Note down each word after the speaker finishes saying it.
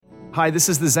Hi, this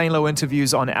is the Zane Lowe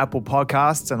Interviews on Apple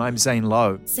Podcasts, and I'm Zane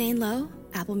Lowe. Zane Lowe,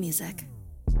 Apple Music.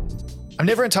 I'm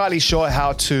never entirely sure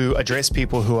how to address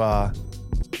people who are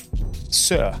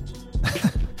sir.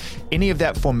 Any of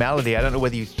that formality, I don't know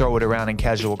whether you throw it around in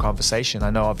casual conversation. I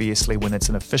know obviously when it's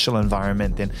an official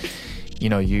environment, then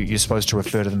you're supposed to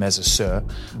refer to them as a sir.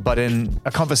 But in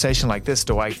a conversation like this,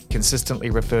 do I consistently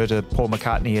refer to Paul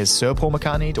McCartney as Sir Paul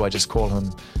McCartney? Do I just call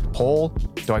him Paul?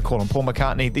 Do I call him Paul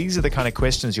McCartney? These are the kind of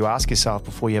questions you ask yourself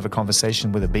before you have a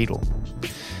conversation with a Beatle.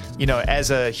 You know,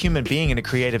 as a human being and a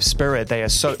creative spirit, they are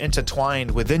so intertwined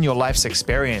within your life's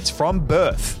experience from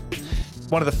birth.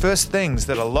 One of the first things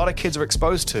that a lot of kids are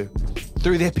exposed to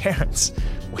through their parents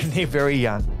when they're very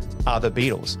young are the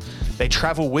Beatles. They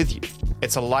travel with you.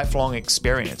 It's a lifelong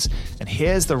experience. And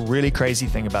here's the really crazy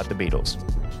thing about the Beatles.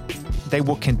 They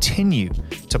will continue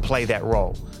to play that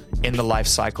role in the life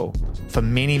cycle for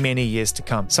many, many years to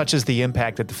come, such as the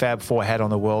impact that the Fab Four had on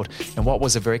the world in what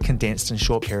was a very condensed and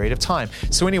short period of time.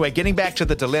 So anyway, getting back to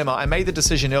the dilemma, I made the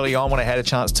decision early on when I had a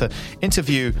chance to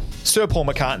interview Sir Paul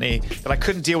McCartney that I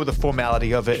couldn't deal with the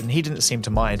formality of it, and he didn't seem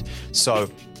to mind. So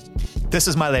this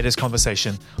is my latest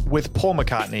conversation with Paul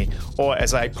McCartney, or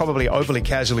as I probably overly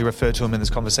casually refer to him in this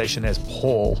conversation as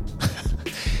Paul.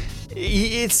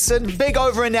 It's a big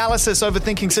overanalysis,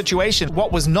 overthinking situation.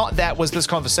 What was not that was this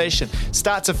conversation.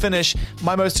 Start to finish,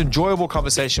 my most enjoyable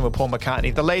conversation with Paul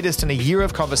McCartney, the latest in a year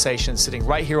of conversations sitting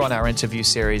right here on our interview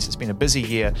series. It's been a busy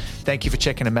year. Thank you for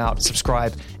checking them out.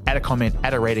 Subscribe, add a comment,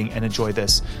 add a rating, and enjoy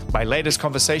this. My latest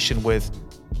conversation with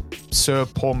Sir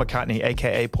Paul McCartney,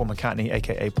 a.k.a. Paul McCartney,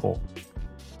 a.k.a. Paul.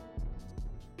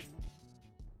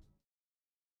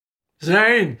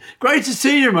 Zane, great to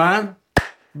see you, man.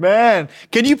 Man,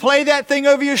 can you play that thing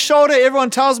over your shoulder? Everyone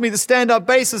tells me the stand-up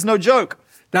bass is no joke.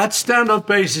 That stand-up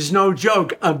bass is no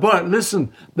joke. But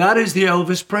listen, that is the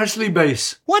Elvis Presley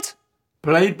bass. What?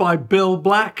 Played by Bill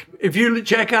Black. If you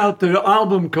check out the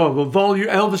album cover,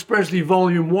 Elvis Presley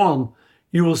Volume 1,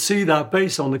 you will see that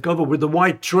bass on the cover with the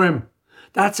white trim.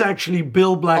 That's actually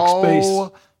Bill Black's bass.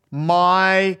 Oh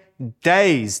my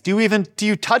days. Do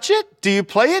you touch it? Do you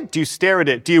play it? Do you stare at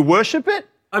it? Do you worship it?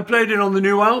 I played it on the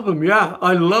new album, yeah.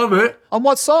 I love it. On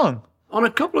what song? On a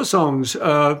couple of songs.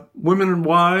 Women and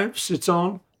Wives, it's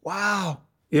on. Wow.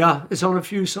 Yeah, it's on a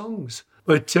few songs.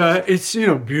 But it's,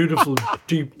 beautiful,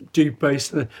 deep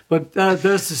bass. But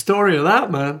there's the story of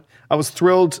that, man. I was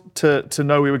thrilled to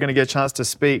know we were going to get a chance to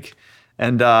speak,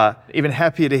 and even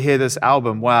happier to hear this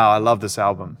album. Wow, I love this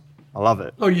album. I love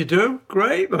it. Oh, you do?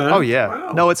 Great, man. Oh, yeah.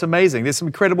 Wow. No, it's amazing. There's some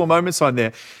incredible moments on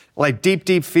there. Like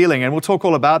deep feeling, and we'll talk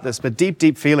all about this, but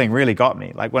deep feeling really got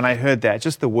me. Like when I heard that,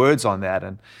 just the words on that,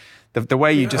 and the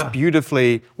way you just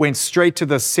beautifully went straight to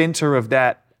the center of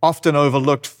that often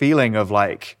overlooked feeling of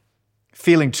like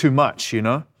feeling too much,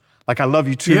 Like I love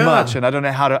you too much, and I don't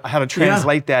know how to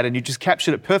translate that, and you just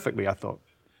captured it perfectly, I thought.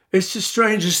 It's the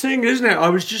strangest thing, isn't it? I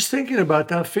was just thinking about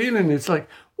that feeling. It's like,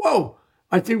 whoa,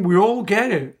 I think we all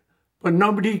get it, but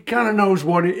nobody kind of knows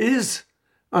what it is,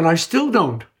 and I still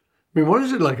don't. I mean, what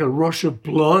is it, like a rush of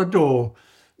blood or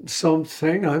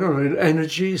something? I don't know,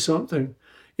 energy, something.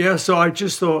 Yeah, so I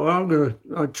just thought,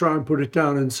 I'll try and put it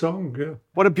down in song, yeah.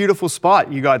 What a beautiful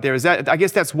spot you got there. I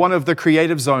guess that's one of the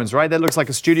creative zones, right? That looks like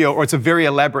a studio, or it's a very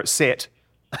elaborate set.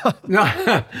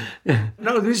 No,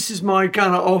 this is my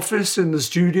kind of office in the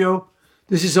studio.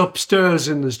 This is upstairs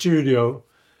in the studio.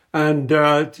 And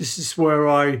this is where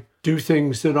I do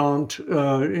things that aren't,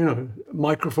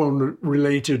 microphone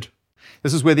related.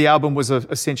 This is where the album was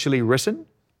essentially written?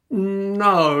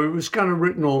 No, it was kind of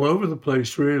written all over the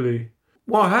place, really.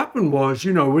 What happened was,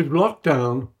 with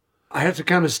lockdown, I had to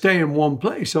kind of stay in one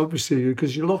place, obviously,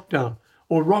 because you're locked down,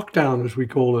 or rock down, as we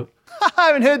call it. I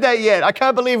haven't heard that yet. I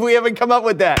can't believe we haven't come up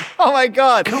with that. Oh, my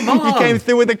God. Come on. You came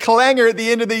through with a clanger at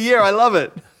the end of the year. I love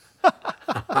it.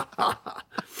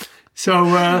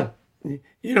 So,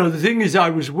 the thing is, I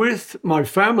was with my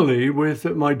family, with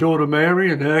my daughter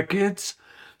Mary and her kids.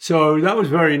 So that was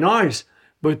very nice.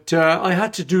 But I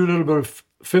had to do a little bit of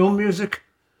film music.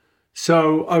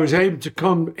 So I was able to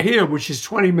come here, which is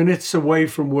 20 minutes away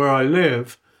from where I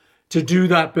live, to do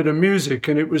that bit of music.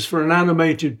 And it was for an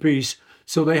animated piece.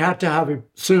 So they had to have it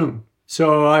soon.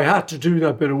 So I had to do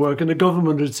that bit of work. And the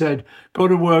government had said, go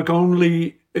to work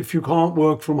only if you can't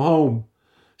work from home.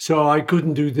 So I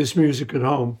couldn't do this music at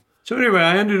home. So anyway,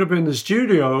 I ended up in the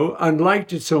studio and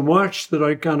liked it so much that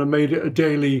I kind of made it a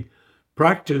daily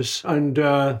practice and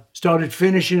started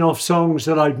finishing off songs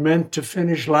that I'd meant to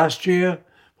finish last year,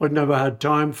 but never had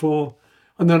time for.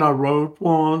 And then I wrote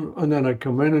one, and then I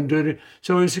come in and did it.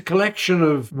 So it's a collection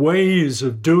of ways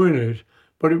of doing it,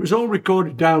 but it was all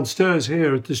recorded downstairs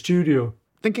here at the studio.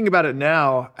 Thinking about it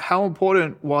now, how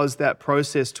important was that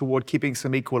process toward keeping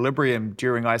some equilibrium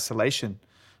during isolation?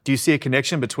 Do you see a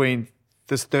connection between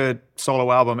this third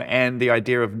solo album and the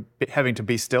idea of having to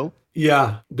be still?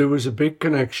 Yeah, there was a big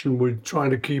connection with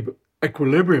trying to keep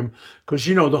equilibrium because,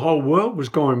 the whole world was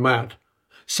going mad.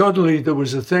 Suddenly there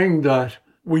was a thing that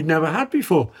we'd never had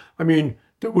before. I mean,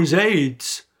 there was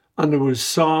AIDS and there was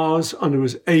SARS and there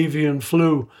was avian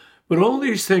flu, but all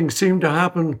these things seemed to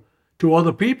happen to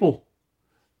other people.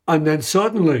 And then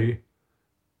suddenly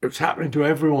it was happening to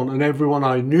everyone and everyone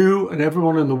I knew and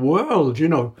everyone in the world,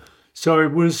 So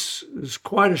it was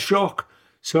quite a shock.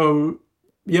 So,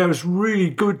 yeah, it was really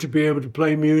good to be able to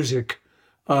play music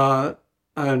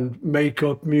and make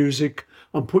up music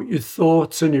and put your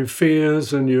thoughts and your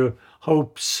fears and your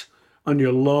hopes and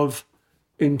your love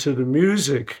into the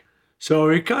music. So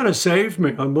it kind of saved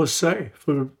me, I must say,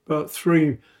 for about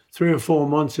three or 4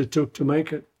 months it took to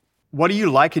make it. What do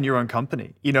you like in your own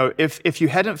company? If you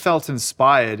hadn't felt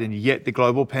inspired and yet the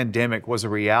global pandemic was a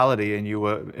reality and you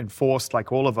were enforced,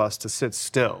 like all of us, to sit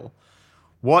still,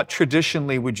 what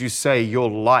traditionally would you say you're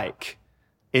like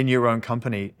in your own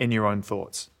company, in your own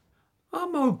thoughts?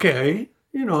 I'm okay.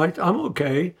 I'm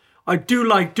okay. I do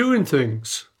like doing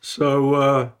things.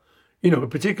 So,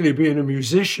 particularly being a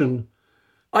musician,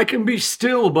 I can be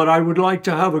still, but I would like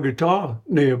to have a guitar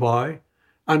nearby.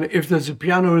 And if there's a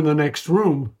piano in the next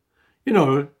room,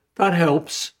 that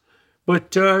helps.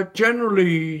 But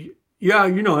generally, yeah,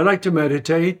 I like to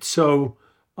meditate. So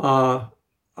I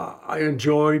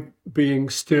enjoy being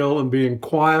still and being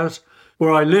quiet.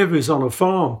 Where I live is on a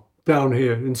farm down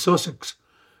here in Sussex.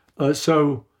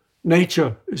 So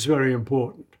nature is very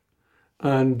important.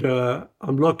 And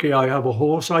I'm lucky I have a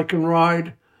horse I can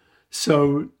ride.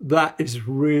 So that's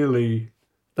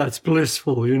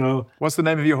blissful, What's the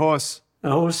name of your horse? The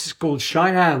horse is called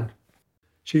Cheyenne.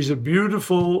 She's a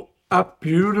beautiful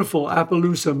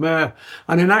Appaloosa mare.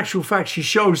 And in actual fact, she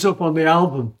shows up on the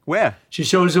album. Where? She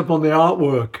shows up on the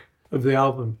artwork of the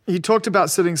album. You talked about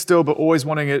sitting still, but always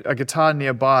wanting a guitar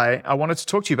nearby. I wanted to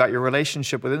talk to you about your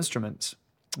relationship with instruments.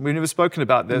 We've never spoken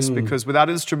about this because without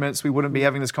instruments, we wouldn't be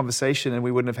having this conversation and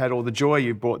we wouldn't have had all the joy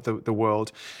you brought the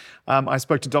world. I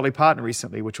spoke to Dolly Parton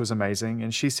recently, which was amazing.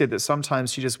 And she said that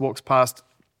sometimes she just walks past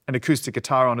an acoustic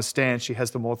guitar on a stand. She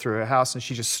has them all through her house and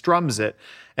she just strums it.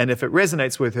 And if it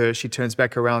resonates with her, she turns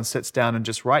back around, sits down and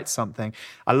just writes something.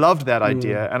 I loved that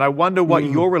idea. And I wonder what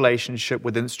your relationship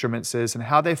with instruments is and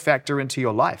how they factor into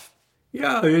your life.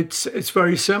 Yeah, it's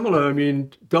very similar. I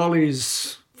mean,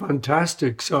 Dolly's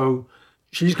fantastic. So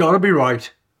she's got to be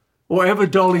right. Whatever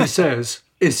Dolly says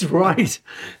is right.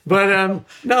 But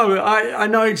no, I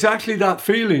know exactly that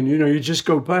feeling. You just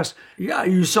go past. Yeah,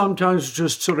 you sometimes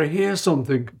just sort of hear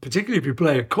something, particularly if you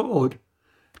play a chord.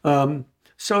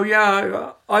 So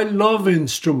yeah, I love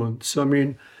instruments. I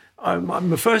mean,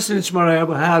 the first instrument I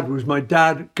ever had was my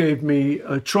dad gave me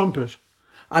a trumpet.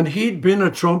 And he'd been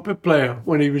a trumpet player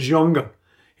when he was younger.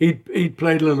 He'd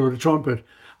played a little of the trumpet.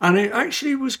 And it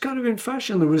actually was kind of in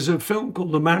fashion. There was a film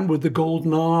called The Man with the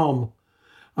Golden Arm.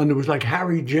 And there was like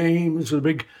Harry James, so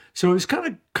it was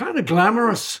kind of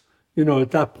glamorous,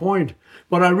 at that point.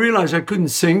 But I realized I couldn't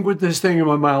sing with this thing in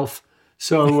my mouth.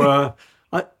 So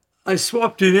I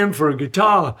swapped it in for a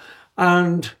guitar.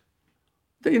 And,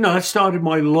 that started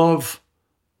my love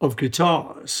of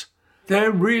guitars.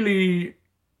 They're really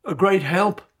a great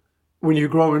help when you're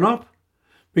growing up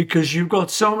because you've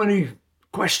got so many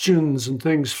questions and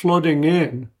things flooding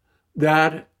in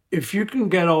that if you can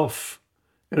get off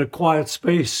in a quiet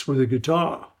space with a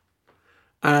guitar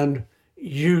and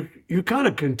you kind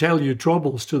of can tell your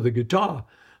troubles to the guitar,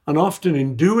 and often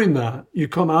in doing that you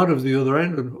come out of the other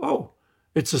end and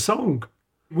it's a song.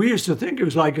 We used to think it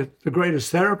was like the greatest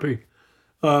therapy.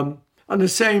 And the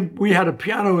same, we had a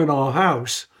piano in our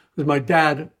house because my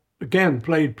dad again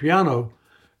played piano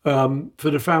for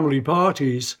the family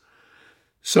parties.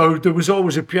 So there was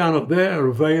always a piano there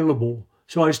available.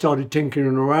 So I started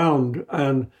tinkering around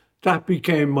and that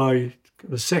became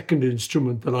the second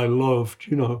instrument that I loved,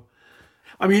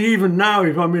 I mean, even now,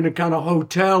 if I'm in a kind of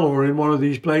hotel or in one of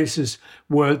these places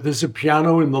where there's a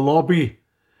piano in the lobby,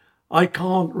 I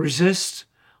can't resist.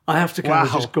 I have to kind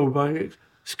of just go by,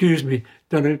 excuse me,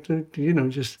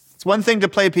 just... It's one thing to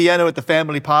play piano at the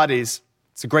family parties.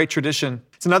 It's a great tradition.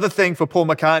 It's another thing for Paul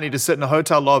McCartney to sit in a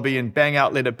hotel lobby and bang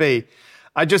out Let It Be.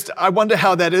 I wonder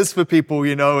how that is for people,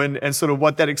 and sort of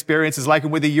what that experience is like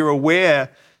and whether you're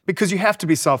aware, because you have to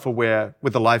be self-aware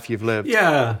with the life you've lived.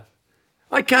 Yeah,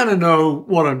 I kind of know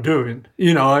what I'm doing.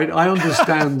 I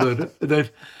understand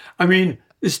that, I mean,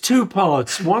 there's two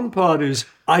parts. One part is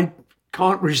I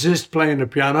can't resist playing the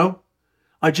piano.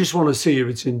 I just want to see if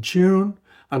it's in tune.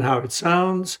 and how it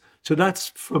sounds. So that's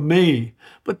for me.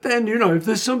 But then, if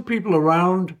there's some people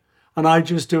around and I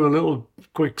just do a little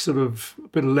quick sort of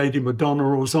bit of Lady Madonna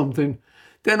or something,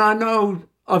 then I know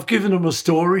I've given them a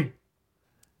story.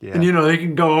 Yeah. And, they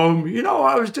can go home. You know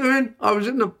what I was doing? I was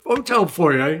in the hotel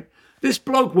foyer. This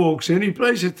bloke walks in, he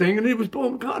plays a thing, and it was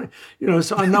Paul McCartney.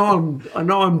 So I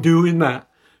know I'm doing that.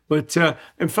 But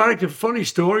in fact, a funny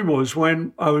story was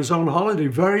when I was on holiday,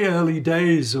 very early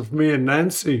days of me and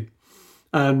Nancy,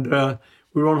 and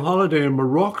we were on holiday in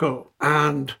Morocco,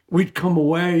 and we'd come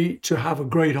away to have a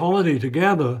great holiday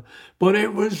together, but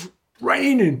it was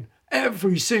raining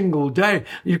every single day.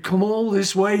 You come all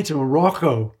this way to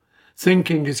Morocco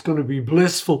thinking it's going to be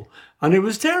blissful, and it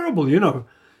was terrible.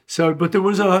 So, but there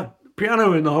was a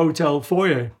piano in the hotel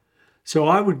foyer. So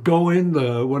I would go in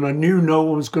there when I knew no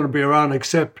one was going to be around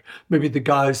except maybe the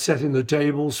guys setting the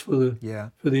tables for the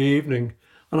evening.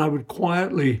 And I would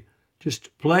quietly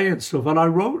just play and stuff. And I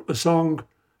wrote a song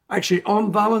actually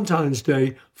on Valentine's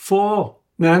Day for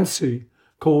Nancy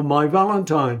called My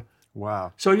Valentine.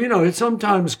 Wow. So, it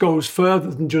sometimes goes further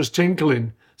than just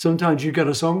tinkling. Sometimes you get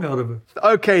a song out of it.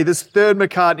 Okay, this third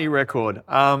McCartney record,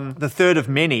 the third of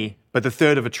many, but the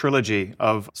third of a trilogy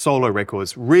of solo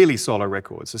records, really solo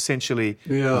records, essentially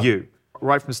you,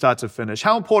 right from start to finish.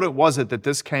 How important was it that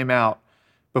this came out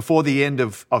before the end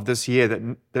of this year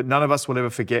that none of us will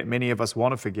ever forget, many of us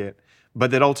want to forget,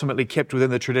 but that ultimately kept within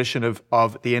the tradition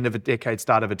of the end of a decade,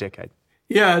 start of a decade?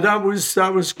 Yeah, that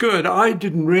was good. I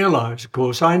didn't realize, of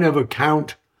course, I never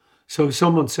count. So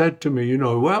someone said to me,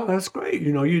 well, that's great.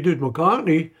 You did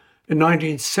McCartney in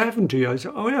 1970. I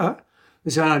said, oh, yeah.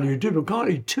 They said, and you did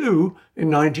McCartney too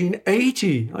in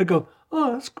 1980. I go,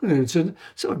 oh, that's good.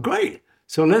 So great.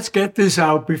 So let's get this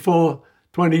out before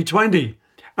 2020.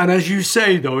 And as you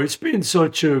say, though, it's been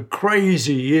such a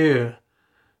crazy year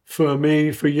for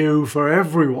me, for you, for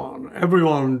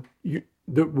everyone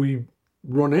that we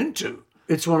run into.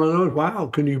 It's one of those, wow,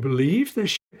 can you believe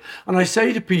this? And I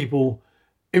say to people,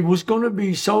 it was going to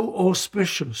be so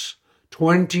auspicious,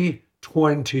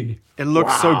 2020. It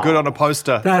looks so good on a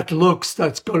poster. That's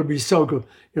going to be so good.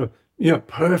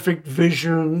 Perfect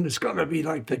vision. It's going to be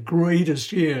like the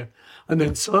greatest year. And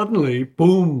then suddenly,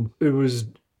 boom, it was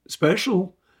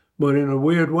special, but in a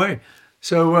weird way.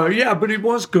 So, but it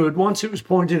was good. Once it was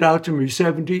pointed out to me,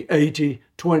 70, 80,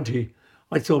 20,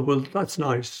 I thought, well, that's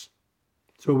nice.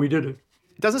 So we did it.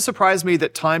 It doesn't surprise me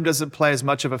that time doesn't play as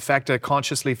much of a factor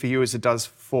consciously for you as it does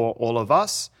for all of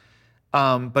us.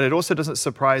 But it also doesn't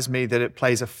surprise me that it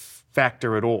plays a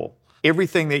factor at all.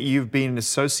 Everything that you've been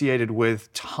associated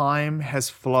with, time has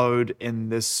flowed in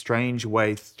this strange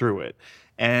way through it.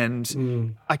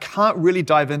 And I can't really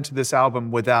dive into this album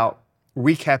without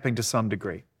recapping to some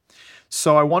degree.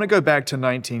 So I want to go back to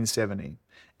 1970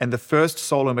 and the first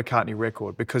solo McCartney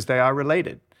record because they are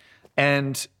related.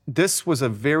 And this was a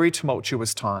very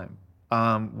tumultuous time.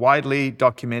 Widely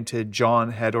documented,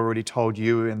 John had already told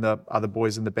you and the other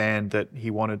boys in the band that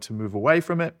he wanted to move away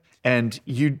from it, and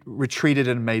you retreated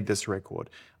and made this record.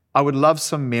 I would love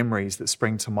some memories that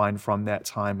spring to mind from that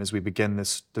time as we begin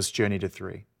this journey to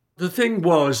 3. The thing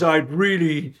was, I'd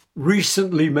really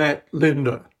recently met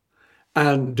Linda,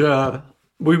 and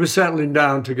we were settling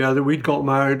down together. We'd got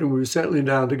married and we were settling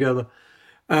down together.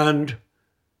 And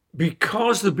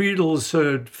because the Beatles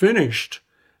had finished,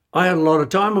 I had a lot of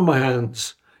time on my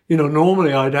hands.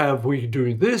 Normally we're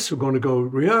doing this, we're going to go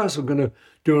rehearse, we're going to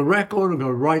do a record, we're going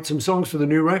to write some songs for the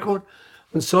new record.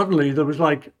 And suddenly there was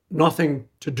like nothing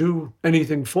to do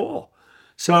anything for.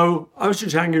 So I was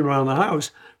just hanging around the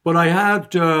house. But I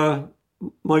had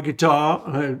my guitar,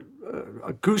 I had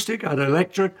acoustic, I had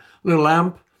electric, a little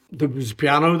amp, there was a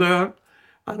piano there,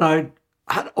 and I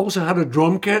also had a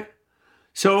drum kit.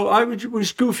 So I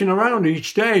was goofing around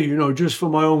each day, just for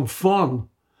my own fun.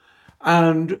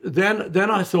 And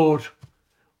then I thought,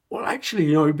 well,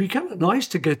 actually, it'd be kind of nice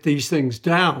to get these things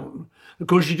down. Of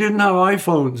course, you didn't have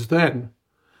iPhones then.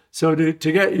 So to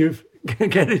get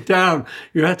it down,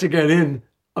 you had to get in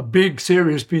a big,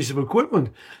 serious piece of equipment.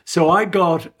 So I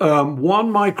got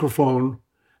one microphone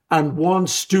and one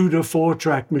Studer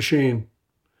 4-track machine.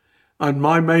 And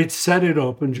my mate set it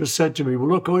up and just said to me, well,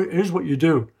 look, here's what you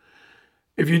do.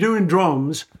 If you're doing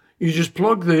drums, you just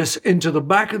plug this into the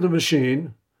back of the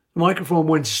machine. The microphone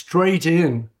went straight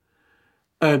in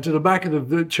to the back of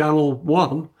the channel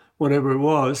 1, whatever it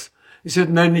was. He said,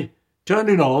 and then you turn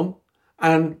it on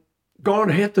and go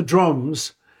and hit the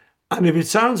drums. And if it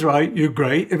sounds right, you're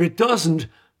great. If it doesn't,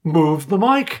 move the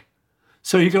mic.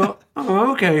 So you go,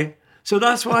 oh, okay. So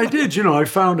that's what I did. I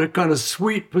found a kind of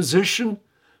sweet position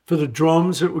for the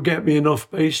drums that would get me enough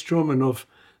bass drum, enough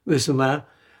this and that.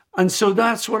 And so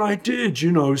that's what I did,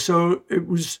 So it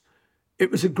was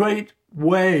a great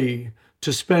way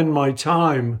to spend my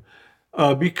time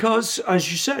because,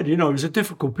 as you said, it was a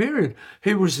difficult period.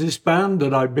 Here was this band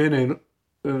that I'd been in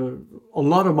a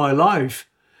lot of my life,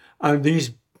 and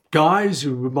these guys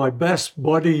who were my best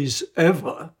buddies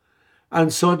ever,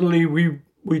 and suddenly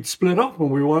we'd split up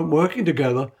and we weren't working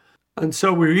together. And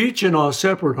so we were each in our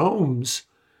separate homes,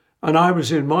 and I was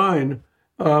in mine.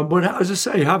 But as I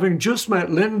say, having just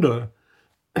met Linda,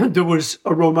 there was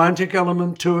a romantic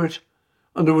element to it,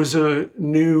 and there was a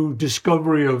new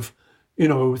discovery of,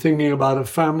 thinking about a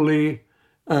family,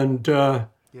 and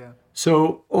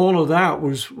so all of that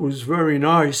was very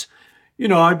nice.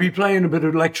 I'd be playing a bit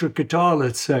of electric guitar,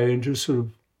 let's say, and just sort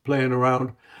of playing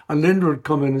around, and Linda would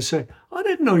come in and say, "I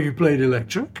didn't know you played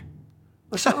electric."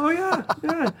 I said, "Oh yeah,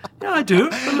 I do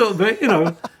a little bit."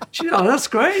 She said, "Oh, that's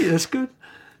great, that's good."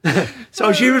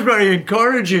 So she was very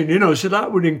encouraging, so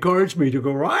that would encourage me to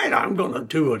go, right, I'm going to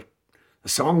do a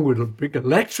song with a big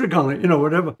electric on it,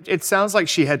 whatever. It sounds like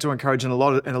she had to encourage in a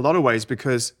lot of ways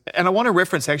because, and I want to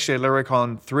reference actually a lyric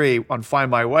on 3, on Find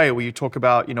My Way, where you talk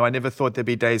about, I never thought there'd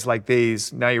be days like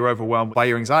these. Now you're overwhelmed by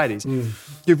your anxieties.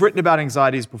 You've written about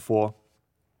anxieties before.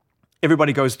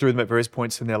 Everybody goes through them at various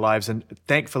points in their lives. And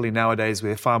thankfully nowadays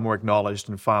we're far more acknowledged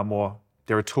and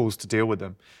there are tools to deal with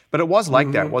them. But it was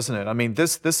like that, wasn't it? I mean,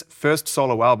 this first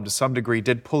solo album to some degree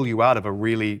did pull you out of a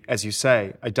really, as you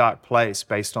say, a dark place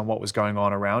based on what was going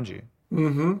on around you.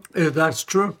 Yeah, that's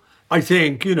true. I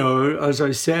think, as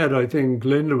I said, I think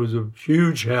Linda was a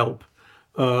huge help.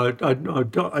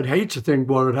 I'd hate to think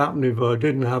what had happened if I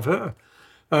didn't have her.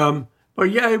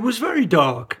 But yeah, it was very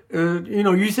dark.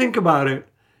 You think about it,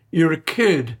 you're a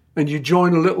kid and you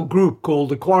join a little group called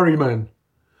the Quarrymen,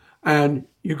 and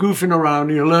you're goofing around,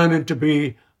 you're learning to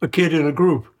be a kid in a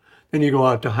group. Then you go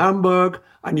out to Hamburg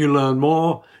and you learn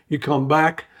more. You come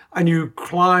back and you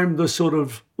climb the sort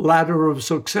of ladder of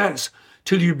success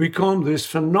till you become this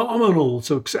phenomenal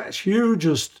success,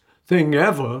 hugest thing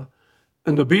ever,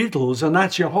 and the Beatles, and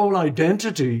that's your whole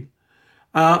identity.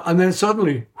 And then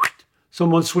suddenly,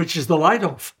 someone switches the light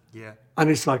off. Yeah. And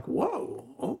it's like, whoa,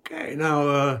 okay.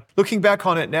 Now, looking back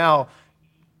on it now,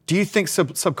 do you think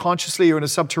subconsciously or in a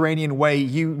subterranean way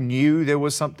you knew there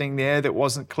was something there that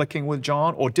wasn't clicking with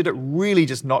John, or did it really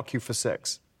just knock you for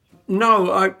 6?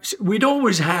 No, we'd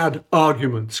always had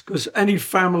arguments, because any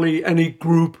family, any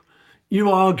group,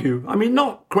 you argue. I mean,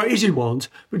 not crazy ones,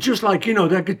 but just like,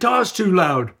 their guitar's too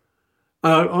loud.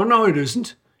 Oh, no, it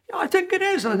isn't. I think it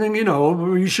is. I think,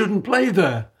 you shouldn't play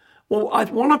there. Well, I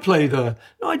want to play there.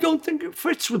 No, I don't think it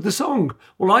fits with the song.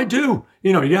 Well, I do.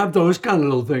 You have those kind of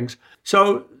little things.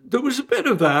 So there was a bit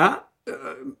of that,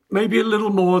 maybe a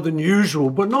little more than usual,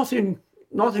 but nothing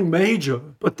major.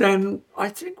 But then I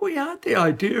think we had the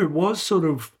idea. It was sort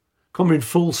of coming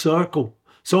full circle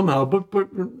somehow, but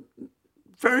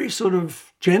very sort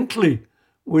of gently.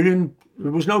 There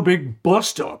was no big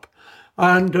bust up.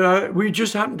 And we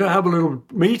just happened to have a little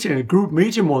meeting, a group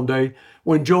meeting one day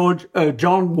when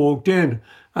John walked in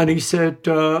and he said,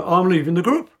 I'm leaving the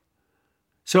group.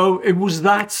 So it was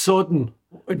that sudden.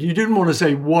 You didn't want to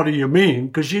say, what do you mean?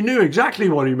 Because you knew exactly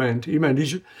what he meant.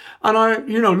 And I,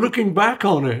 looking back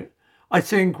on it, I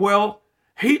think, well,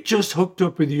 he just hooked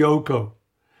up with Yoko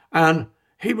and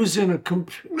he was in a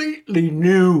completely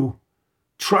new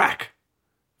track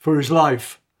for his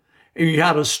life. He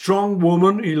had a strong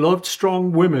woman. He loved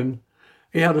strong women.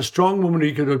 He had a strong woman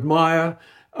he could admire.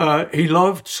 He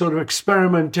loved sort of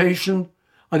experimentation.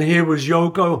 And here was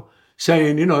Yoko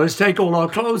saying, let's take all our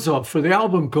clothes off for the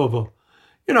album cover.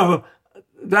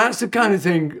 That's the kind of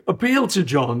thing appealed to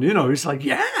John. It's like,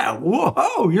 yeah,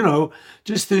 whoa,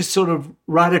 just this sort of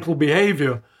radical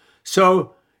behavior.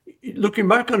 So looking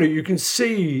back on it, you can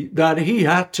see that he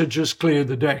had to just clear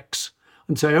the decks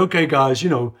and say, okay, guys,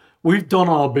 we've done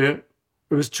our bit.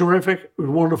 It was terrific. It was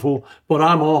wonderful, but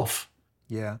I'm off.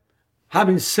 Yeah.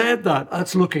 Having said that,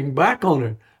 that's looking back on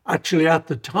it. Actually, at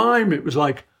the time, it was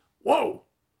like, whoa,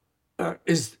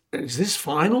 is this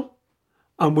final?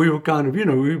 And we were kind of,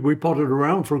 we potted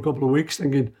around for a couple of weeks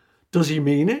thinking, does he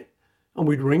mean it? And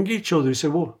we'd ring each other and say,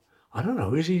 well, I don't know,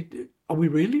 are we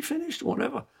really finished?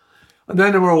 Whatever. And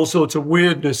then there were all sorts of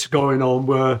weirdness going on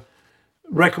where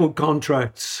record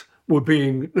contracts were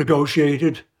being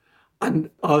negotiated. And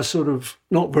our sort of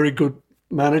not very good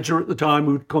manager at the time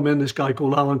who'd come in, this guy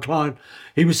called Alan Klein,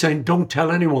 he was saying, don't tell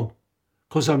anyone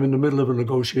because I'm in the middle of a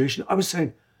negotiation. I was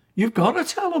saying, you've got to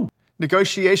tell them.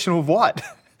 Negotiation of what?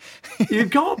 You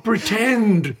can't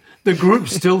pretend the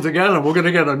group's still together. We're going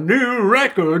to get a new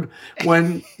record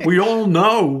when we all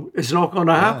know it's not going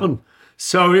to happen.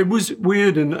 So it was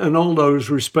weird in all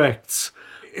those respects.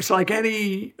 it's like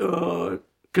any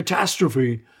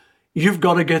catastrophe. You've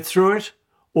got to get through it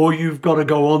or you've got to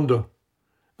go under.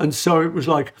 And so it was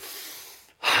like,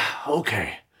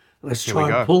 okay, let's try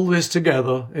and pull this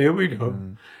together. Here we go.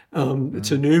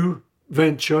 It's a new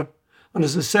venture. And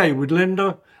as I say, with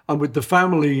Linda and with the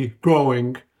family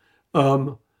growing,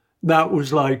 that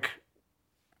was like,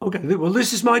 okay, well,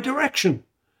 this is my direction.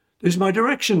 This is my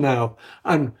direction now.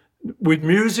 And with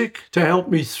music to help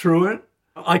me through it,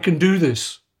 I can do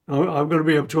this. I'm going to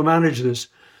be able to manage this.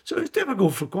 So it's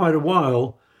difficult for quite a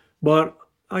while, but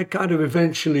I kind of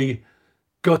eventually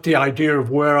got the idea of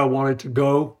where I wanted to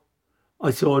go.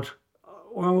 I thought,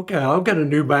 well, okay, I'll get a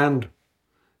new band.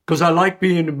 Because I like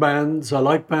being in bands. I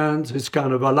like bands. It's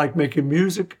kind of, I like making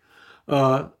music.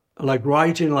 I like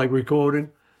writing, I like recording.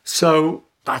 So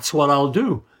that's what I'll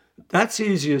do. That's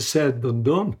easier said than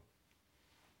done.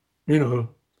 You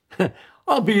know,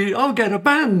 I'll get a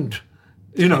band,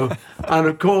 you know. And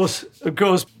of course,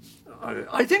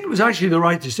 I think it was actually the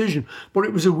right decision, but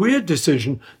it was a weird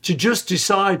decision to just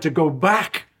decide to go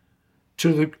back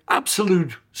to the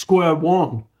absolute square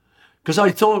one. Because I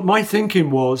thought, my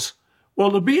thinking was,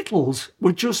 well, the Beatles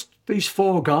were just these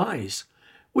four guys.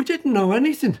 We didn't know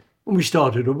anything when we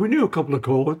started. We knew a couple of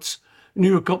chords,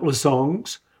 knew a couple of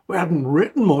songs. We hadn't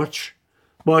written much,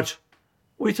 but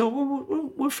we thought,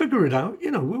 well, we'll figure it out.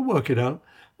 You know, we'll work it out.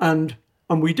 And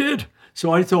we did.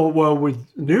 So I thought, well,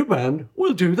 with the new band,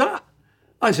 we'll do that.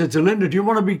 I said to Linda, do you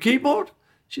want to be keyboard?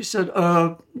 She said,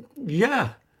 yeah,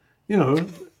 you know.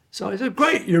 So I said,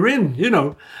 great, you're in, you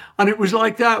know. And it was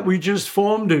like that. We just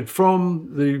formed it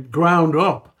from the ground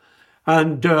up.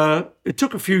 And it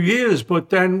took a few years,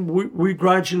 but then we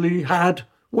gradually had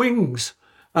wings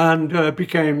and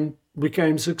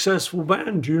became successful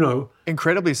band, you know.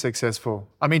 Incredibly successful.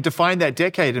 I mean, define that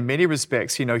decade in many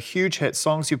respects, you know, huge hit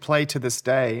songs you play to this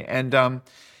day. And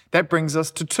that brings us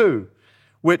to Two,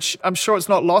 which I'm sure it's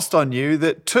not lost on you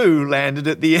that Two landed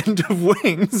at the end of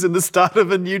Wings and the start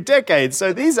of a new decade.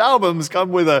 So these albums come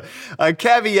with a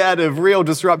caveat of real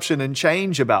disruption and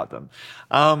change about them.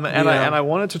 And I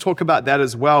wanted to talk about that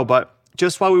as well. But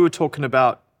just while we were talking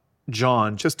about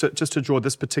John, just to draw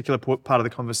this particular part of the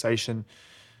conversation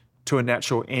to a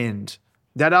natural end,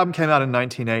 that album came out in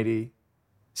 1980,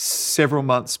 several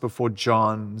months before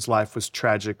John's life was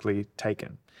tragically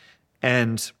taken.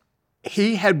 And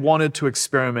he had wanted to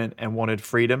experiment and wanted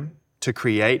freedom to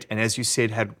create, and as you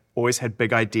said, had always had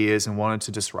big ideas and wanted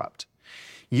to disrupt.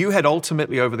 You had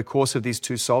ultimately, over the course of these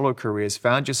two solo careers,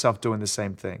 found yourself doing the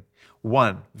same thing.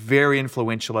 One, very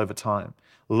influential over time.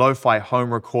 Lo-fi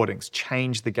home recordings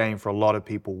changed the game for a lot of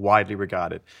people, widely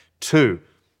regarded. Two,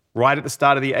 right at the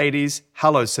start of the 80s,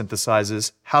 hello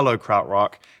synthesizers, hello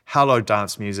krautrock, hello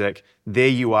dance music. There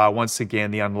you are, once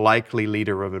again, the unlikely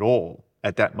leader of it all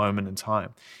at that moment in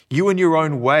time. You in your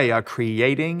own way are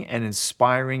creating and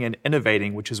inspiring and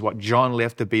innovating, which is what John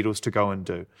left the Beatles to go and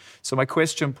do. So my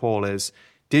question, Paul, is,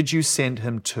 did you send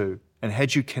him Two? And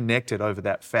had you connected over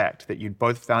that fact that you'd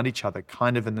both found each other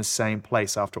kind of in the same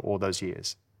place after all those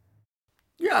years?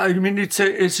 Yeah, I mean, it's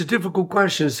a difficult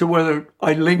question as to whether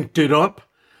I linked it up.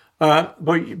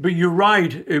 But you're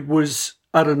right. It was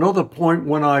at another point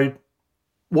when I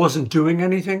wasn't doing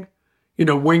anything. You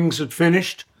know, Wings had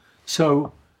finished.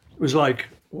 So it was like,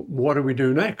 what do we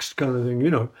do next kind of thing,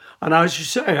 you know. And as you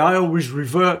say, I always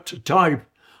revert to type.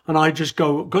 And I just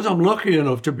go, because I'm lucky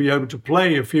enough to be able to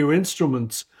play a few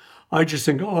instruments, I just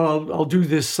think, oh, I'll do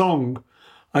this song.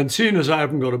 And seeing as I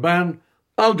haven't got a band,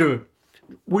 I'll do it.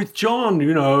 With John,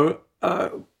 you know,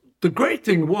 the great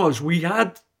thing was we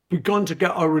had begun to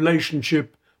get our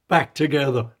relationship back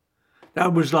together.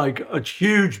 That was like a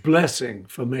huge blessing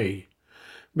for me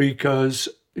because,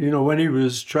 you know, when he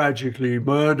was tragically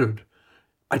murdered,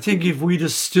 I think if we'd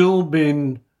have still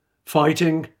been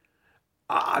fighting,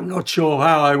 I'm not sure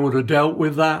how I would have dealt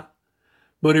with that.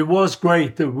 But it was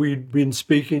great that we'd been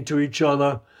speaking to each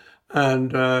other,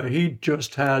 and he'd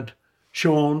just had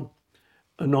Sean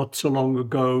not so long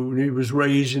ago, and he was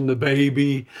raising the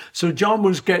baby. So John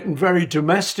was getting very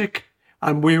domestic,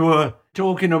 and we were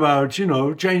talking about, you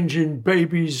know, changing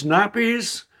babies'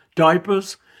 nappies,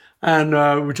 diapers, and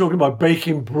we're talking about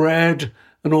baking bread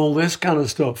and all this kind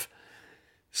of stuff.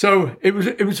 So it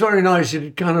was very nice.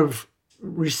 It kind of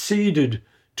receded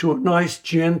to a nice,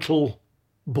 gentle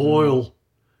boil.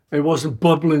 It wasn't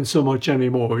bubbling so much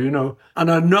anymore, you know. And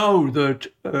I know that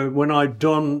when I'd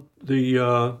done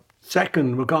the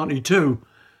second McCartney 2,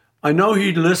 I know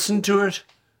he'd listened to it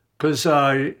because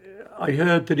I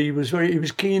heard that he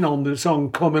was keen on the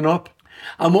song Coming Up.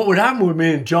 And what would happen with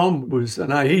me and John was,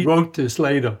 and he wrote this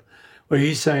later, where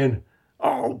he's saying,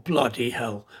 oh, bloody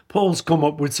hell, Paul's come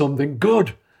up with something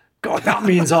good. God, that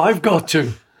means I've got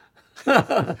to.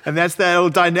 And that's that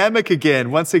old dynamic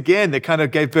again. Once again, that kind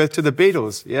of gave birth to the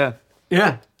Beatles. Yeah.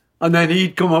 Yeah. And then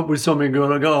he'd come up with something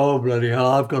good. I go, oh, bloody hell,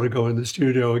 I've got to go in the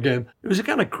studio again. It was a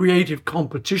kind of creative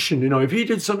competition. You know, if he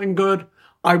did something good,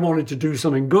 I wanted to do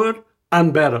something good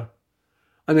and better.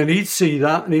 And then he'd see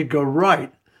that and he'd go,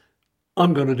 right,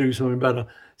 I'm going to do something better.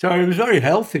 So it was very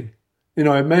healthy. You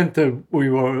know, it meant that we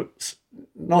were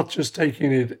not just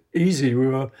taking it easy. We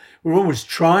were always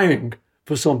trying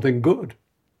for something good.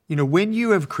 You know, when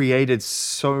you have created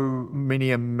so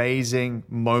many amazing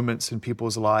moments in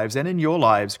people's lives and in your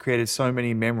lives, created so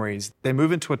many memories, they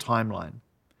move into a timeline.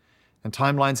 And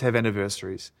timelines have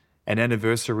anniversaries, and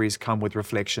anniversaries come with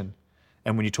reflection.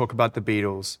 And when you talk about the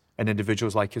Beatles and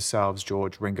individuals like yourselves,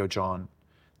 George, Ringo, John,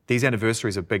 these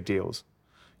anniversaries are big deals.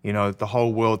 You know, the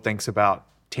whole world thinks about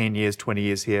 10 years, 20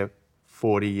 years here,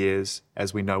 40 years,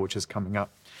 as we know, which is coming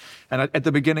up. And at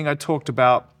the beginning, I talked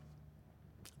about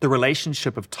the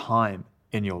relationship of time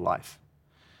in your life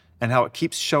and how it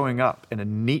keeps showing up in a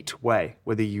neat way,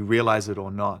 whether you realize it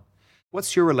or not.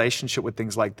 What's your relationship with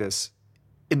things like this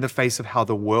in the face of how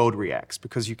the world reacts?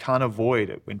 Because you can't avoid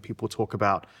it when people talk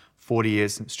about 40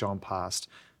 years since John passed,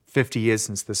 50 years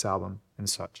since this album and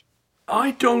such.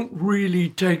 I don't really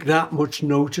take that much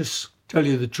notice, tell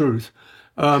you the truth.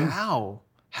 How?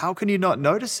 How can you not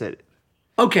notice it?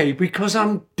 Okay, because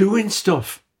I'm doing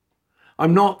stuff.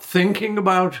 I'm not thinking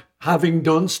about having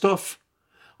done stuff.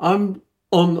 I'm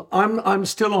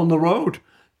still on the road.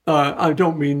 I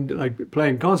don't mean like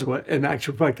playing concert. In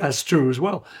actual fact, that's true as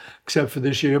well, except for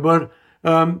this year. But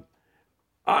I'm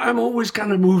always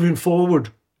kind of moving forward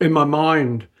in my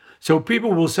mind. So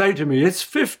people will say to me, "It's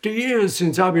 50 years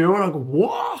since Abbey Road." I go,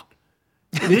 "What?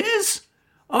 It is?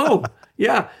 Oh,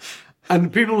 yeah."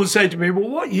 And people will say to me, "Well,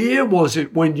 what year was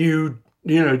it when you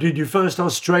did your first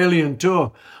Australian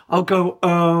tour?" I'll go,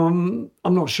 I'm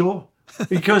not sure.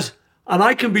 And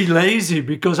I can be lazy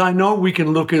because I know we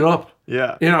can look it up.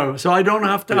 Yeah. You know, so I don't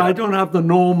have to, I don't have the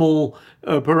normal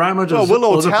parameters. Well, we'll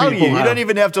all tell you. Have. You don't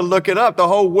even have to look it up. The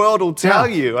whole world will tell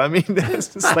you. I mean,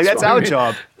 that's our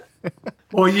job.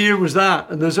 What year was that?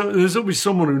 And there's always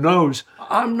someone who knows.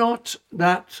 I'm not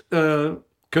that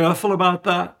careful about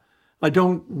that. I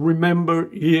don't remember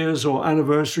years or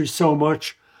anniversaries so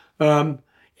much.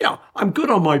 Yeah, I'm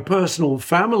good on my personal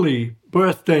family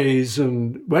birthdays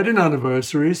and wedding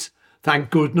anniversaries. Thank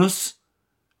goodness.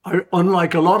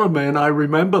 Unlike a lot of men, I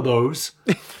remember those.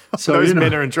 So those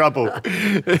men are in trouble.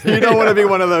 You don't want to be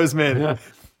one of those men. Yeah,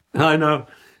 I know.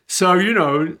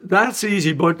 So, that's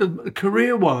easy. But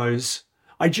career-wise,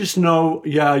 I just know,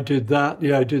 I did that.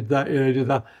 Yeah, I did that. Yeah, I did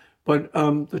that. But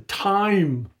the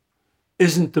time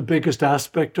isn't the biggest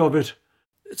aspect of it.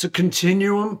 It's a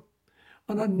continuum.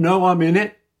 And I know I'm in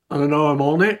it. And I know I'm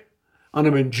on it. And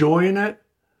I'm enjoying it.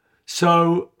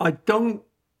 So I don't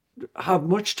have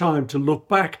much time to look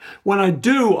back. When I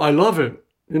do, I love it.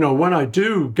 When I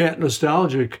do get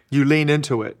nostalgic. You lean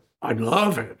into it. I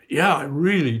love it. Yeah, I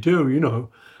really do,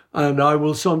 And I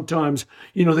will sometimes,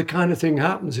 the kind of thing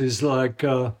happens is like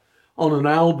on an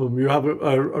album, you have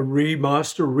a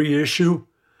remaster, reissue,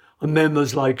 and then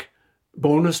there's like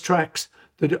bonus tracks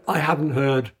that I haven't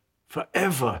heard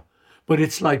forever. But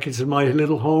it's like it's my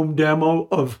little home demo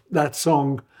of that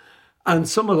song. And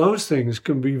some of those things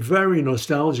can be very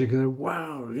nostalgic. And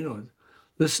wow,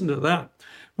 listen to that.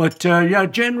 But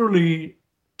generally,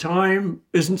 time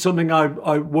isn't something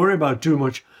I worry about too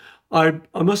much. I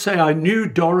must say I knew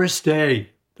Doris Day,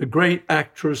 the great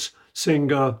actress,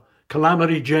 singer,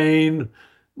 Calamity Jane.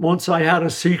 Once I Had a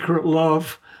Secret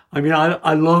Love. I mean,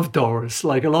 I love Doris,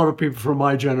 like a lot of people from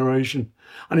my generation.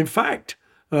 And in fact,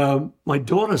 my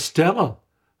daughter Stella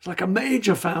is like a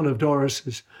major fan of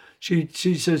Doris's. She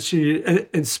says she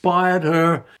inspired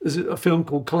her. There's a film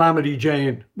called Calamity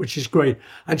Jane, which is great.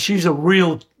 And she's a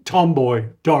real tomboy,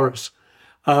 Doris.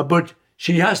 But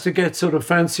she has to get sort of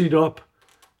fancied up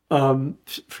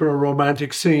for a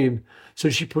romantic scene. So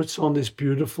she puts on this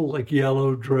beautiful like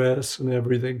yellow dress and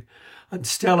everything. And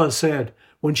Stella said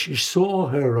when she saw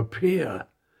her appear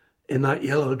in that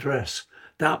yellow dress,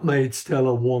 that made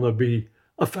Stella want to be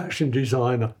a fashion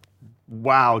designer.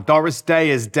 Wow, Doris Day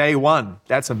is day one.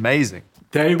 That's amazing.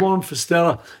 Day one for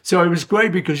Stella. So it was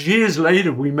great because years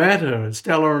later we met her and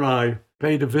Stella and I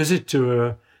paid a visit to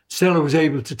her. Stella was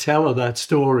able to tell her that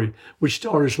story, which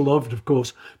Doris loved, of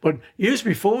course. But years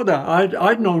before that,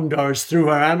 I'd known Doris through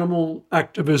her animal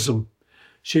activism.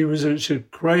 She was a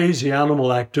crazy animal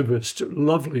activist,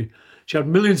 lovely. She had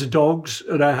millions of dogs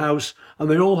at her house and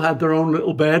they all had their own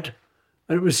little bed.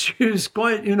 And she was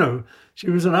quite, she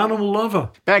was an animal lover.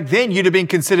 Back then, you'd have been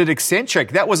considered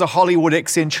eccentric. That was a Hollywood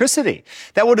eccentricity.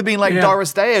 That would have been like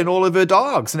Doris Day and all of her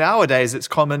dogs. Nowadays, it's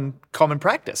common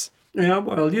practice. Yeah,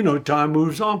 well, time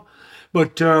moves on.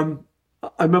 But I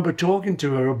remember talking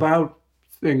to her about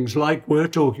things like we're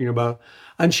talking about.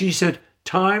 And she said,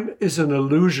 time is an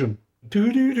illusion.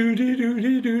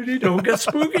 Do-do-do-do-do-do-do-do. Don't get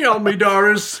spooky on me,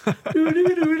 Doris.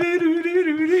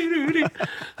 Do-do-do-do-do-do-do-do-do.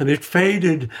 And it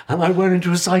faded, and I went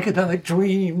into a psychedelic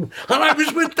dream. And I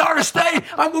was with Doris Day,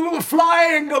 and we were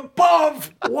flying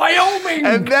above Wyoming.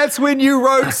 And that's when you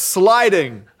wrote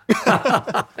Sliding.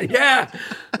 Yeah.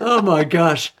 Oh, my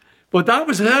gosh. But that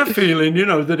was her feeling,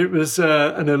 that it was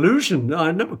an illusion.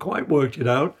 I never quite worked it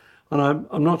out, and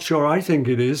I'm not sure I think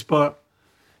it is, but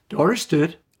Doris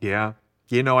did. Yeah.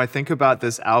 I think about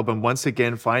this album, once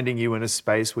again, finding you in a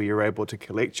space where you're able to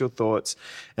collect your thoughts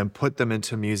and put them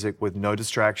into music with no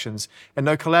distractions and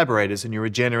no collaborators. And you're a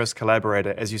generous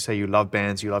collaborator. As you say, you love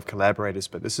bands, you love collaborators,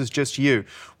 but this is just you.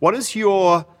 What is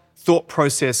your thought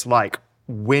process like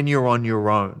when you're on your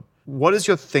own? What is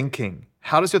your thinking?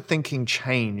 How does your thinking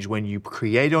change when you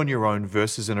create on your own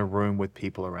versus in a room with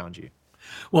people around you?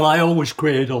 Well, I always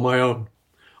create on my own,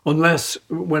 unless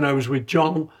when I was with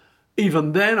John.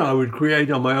 Even then, I would create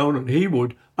on my own, and he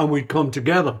would, and we'd come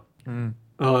together.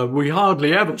 We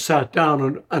hardly ever sat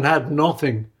down and had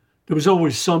nothing. There was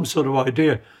always some sort of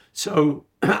idea. So,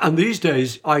 and these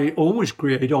days, I always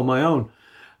create on my own.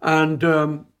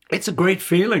 And it's a great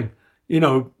feeling.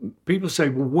 People say,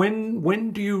 well,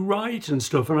 when do you write and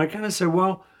stuff? And I kind of say,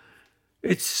 well,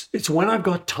 it's when I've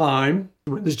got time,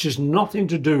 when there's just nothing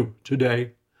to do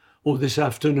today or this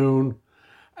afternoon,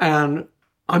 and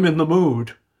I'm in the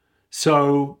mood.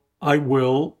 So I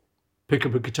will pick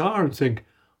up a guitar and think,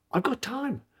 I've got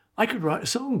time. I could write a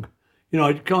song.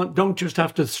 Don't just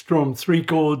have to strum 3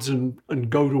 chords and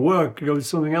go to work, go to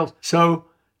something else. So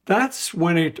that's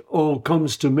when it all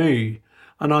comes to me.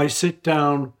 And I sit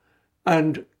down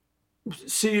and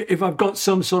see if I've got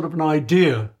some sort of an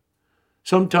idea.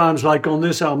 Sometimes, like on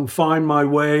this album, Find My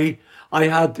Way, I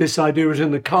had this idea, I was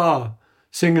in the car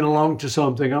singing along to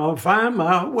something. I'll find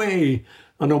my way.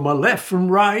 I know my left from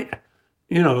right,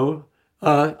 and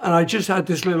I just had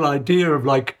this little idea of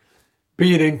like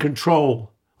being in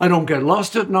control. I don't get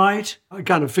lost at night. I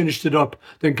kind of finished it up,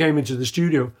 then came into the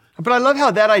studio. But I love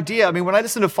how that idea, when I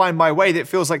listen to Find My Way, that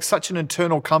feels like such an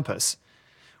internal compass.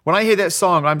 When I hear that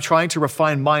song, I'm trying to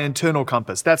refine my internal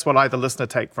compass. That's what I, the listener,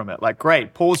 take from it. Like,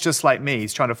 great, Paul's just like me.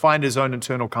 He's trying to find his own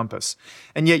internal compass.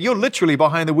 And yet you're literally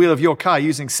behind the wheel of your car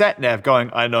using sat-nav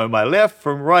going, I know my left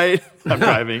from right. I'm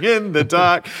driving in the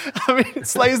dark.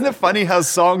 It's like, isn't it funny how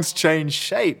songs change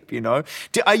shape,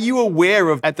 Are you aware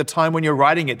of, at the time when you're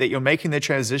writing it, that you're making the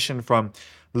transition from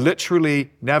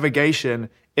literally navigation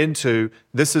into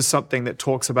this is something that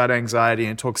talks about anxiety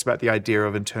and talks about the idea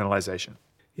of internalization?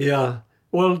 Yeah.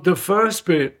 Well, the first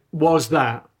bit was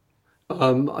that.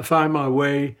 I found my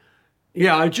way.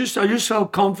 Yeah, I just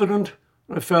felt confident.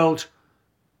 I felt,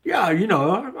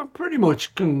 I pretty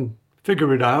much can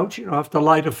figure it out. I have to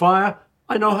light a fire.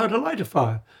 I know how to light a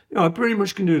fire. I pretty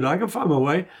much can do that. I can find my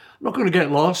way. I'm not going to get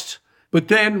lost. But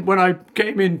then when I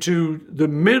came into the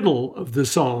middle of the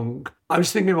song, I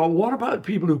was thinking about what about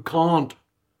people who can't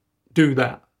do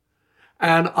that?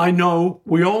 And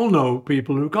we all know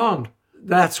people who can't.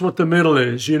 That's what the middle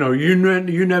is. You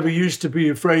never used to be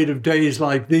afraid of days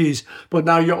like these, but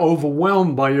now you're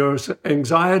overwhelmed by your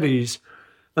anxieties.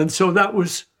 And so that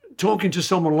was talking to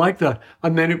someone like that.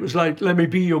 And then it was like, let me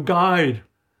be your guide.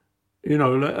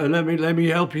 Let me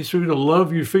help you through the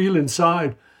love you feel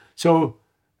inside. So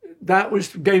that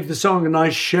gave the song a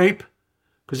nice shape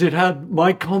because it had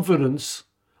my confidence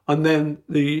and then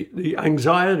the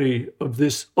anxiety of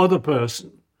this other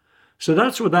person. So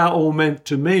that's what that all meant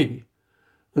to me.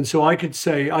 And so I could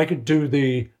do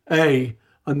the A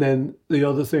and then the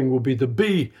other thing will be the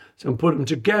B. So put them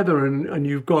together and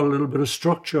you've got a little bit of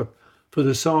structure for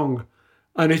the song.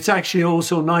 And it's actually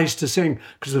also nice to sing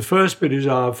because the first bit is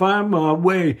I find my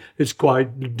way. It's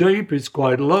quite deep, it's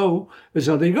quite low. It's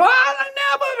something, I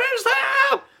never is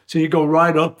there. So you go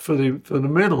right up for the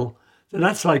middle. So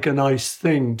that's like a nice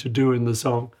thing to do in the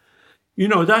song.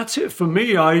 That's it for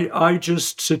me. I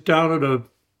just sit down at a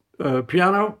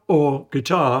piano or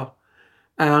guitar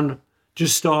and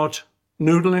just start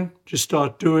noodling, just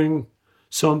start doing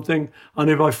something.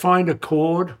 And if I find a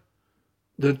chord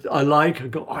that I like, I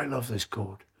go, I love this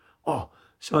chord.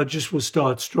 So I just will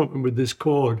start strumming with this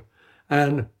chord.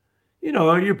 And,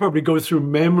 you probably go through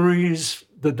memories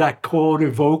that chord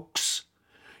evokes.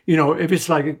 If it's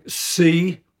like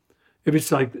C, if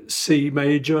it's like C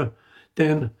major,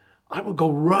 then I would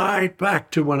go right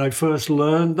back to when I first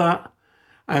learned that,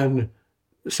 and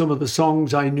some of the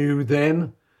songs I knew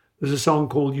then. There's a song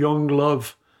called Young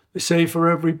Love. They say for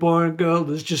every boy and girl,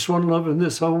 there's just one love in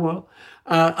this whole world.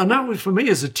 And that was, for me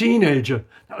as a teenager,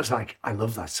 that was like, I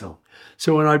love that song.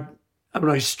 So when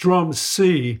I strum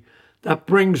C, that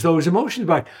brings those emotions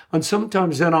back. And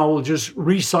sometimes then I will just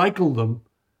recycle them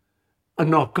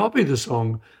and not copy the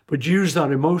song, but use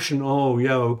that emotion. Oh,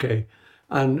 yeah, okay.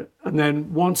 And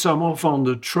then once I'm off on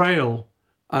the trail,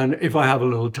 and if I have a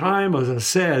little time, as I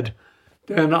said,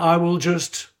 then I will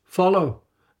just follow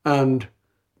and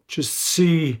just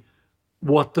see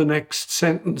what the next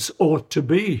sentence ought to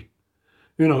be,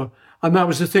 you know. And that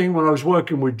was the thing when I was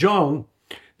working with John,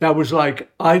 that was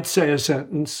like, I'd say a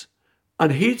sentence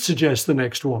and he'd suggest the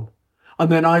next one.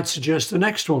 And then I'd suggest the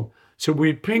next one. So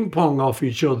we'd ping pong off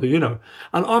each other, you know.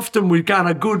 And often we got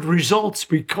a good results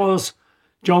because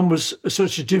John was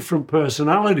such a different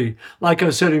personality. Like I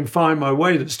said in Find My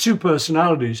Way, there's two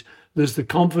personalities. There's the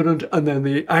confident and then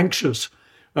the anxious.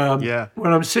 When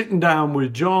I'm sitting down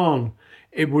with John,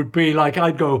 it would be like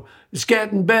I'd go, it's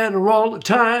getting better all the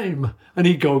time. And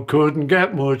he'd go, couldn't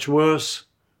get much worse.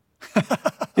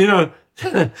 You know,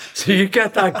 so you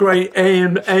get that great A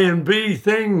and B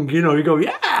thing. You know, you go,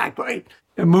 yeah, great.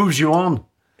 It moves you on.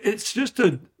 It's just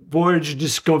a voyage of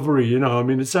discovery, you know. I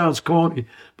mean, it sounds corny,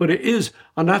 but it is.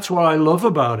 And that's what I love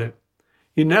about it.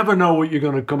 You never know what you're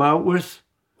going to come out with.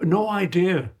 No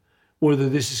idea whether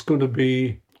this is going to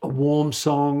be a warm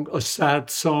song, a sad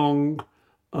song,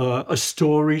 a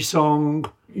story song.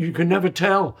 You can never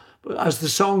tell. But as the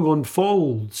song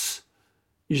unfolds,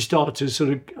 you start to sort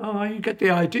of, you get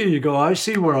the idea. You go, I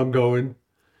see where I'm going.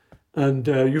 And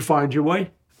you find your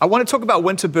way. I want to talk about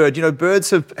Winterbird. You know, birds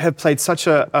have played such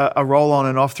a role on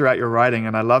and off throughout your writing,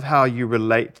 and I love how you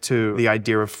relate to the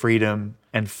idea of freedom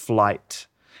and flight.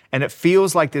 And it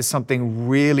feels like there's something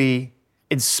really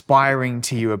inspiring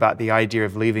to you about the idea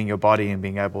of leaving your body and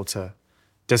being able to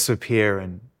disappear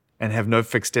and have no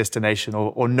fixed destination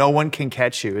or no one can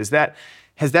catch you. Has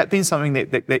that been something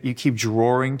that you keep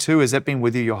drawing to? Has that been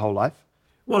with you your whole life?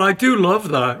 Well, I do love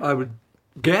that. I would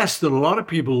guess that a lot of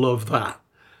people love that.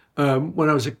 When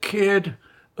I was a kid,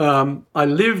 I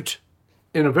lived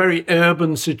in a very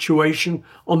urban situation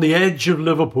on the edge of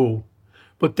Liverpool.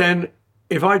 But then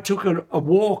if I took a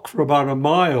walk for about a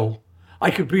mile, I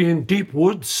could be in deep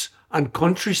woods and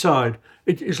countryside.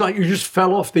 It's like you just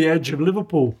fell off the edge of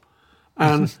Liverpool.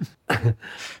 And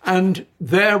and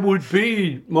there would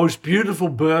be most beautiful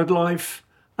bird life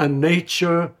and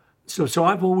nature. So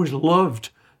I've always loved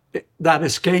that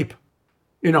escape.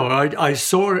 You know, I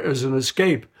saw it as an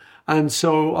escape. And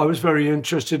so I was very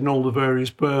interested in all the various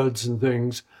birds and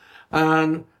things.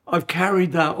 And I've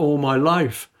carried that all my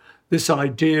life, this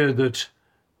idea that,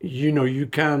 you know, you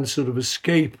can sort of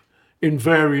escape in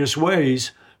various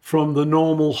ways from the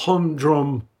normal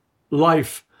humdrum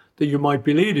life that you might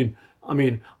be leading. I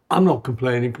mean, I'm not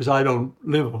complaining because I don't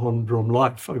live a humdrum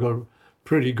life. I got a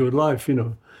pretty good life, you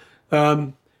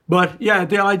know. But yeah,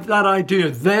 that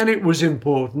idea, then it was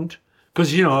important.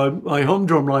 Because, you know, my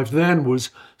humdrum life then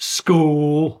was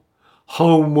school,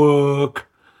 homework,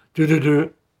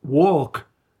 walk,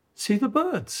 see the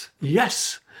birds.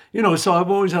 Yes. You know, so I've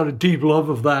always had a deep love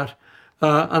of that.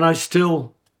 And I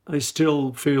still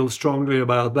feel strongly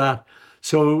about that.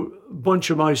 So a bunch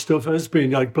of my stuff has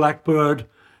been like Blackbird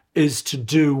is to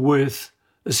do with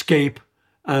escape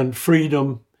and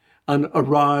freedom and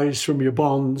arise from your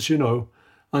bonds, you know.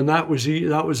 And that was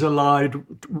allied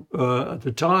at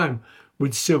the time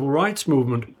with civil rights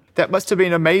movement. That must have been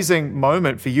an amazing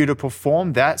moment for you to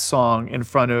perform that song in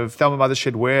front of Thelma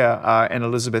Mothership Ware and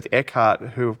Elizabeth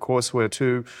Eckhardt, who, of course, were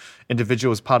two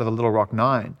individuals part of the Little Rock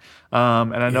Nine.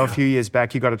 And I know a few years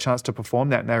back you got a chance to perform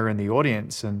that and they were in the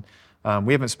audience. And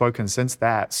we haven't spoken since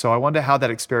that. So I wonder how that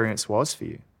experience was for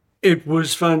you. It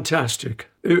was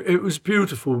fantastic. It was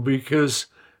beautiful because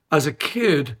as a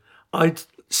kid, I'd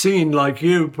seen, like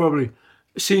you, probably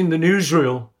seen the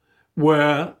newsreel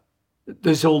where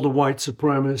there's all the white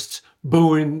supremacists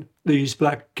booing these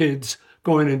black kids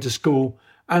going into school.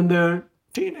 And they're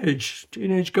teenage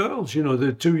girls, you know,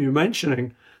 the two you're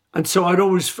mentioning. And so I'd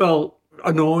always felt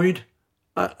annoyed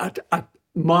at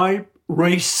my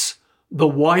race, the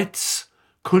whites,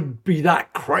 could be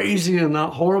that crazy and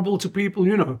that horrible to people,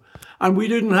 you know. And we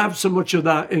didn't have so much of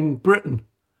that in Britain,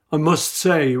 I must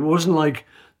say. It wasn't like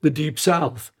the Deep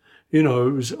South. You know,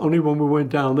 it was only when we went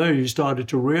down there you started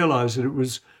to realize that it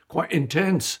was quite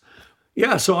intense.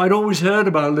 Yeah, so I'd always heard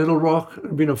about Little Rock. It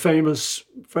had been a famous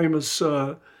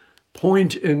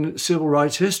point in civil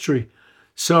rights history.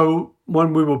 So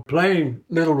when we were playing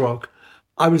Little Rock,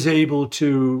 I was able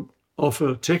to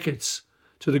offer tickets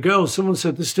to the girls. Someone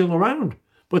said they're still around,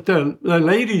 but they're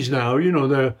ladies now. You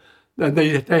know,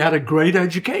 they had a great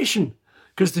education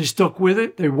because they stuck with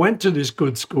it. They went to this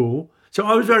good school. So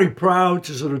I was very proud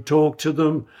to sort of talk to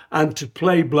them and to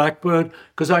play Blackbird,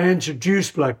 because I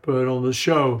introduced Blackbird on the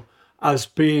show as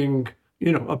being,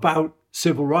 you know, about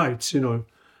civil rights, you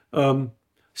know.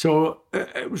 So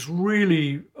it was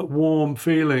really a warm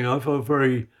feeling. I felt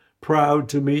very proud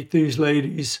to meet these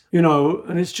ladies, you know,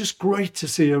 and it's just great to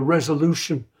see a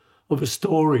resolution of a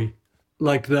story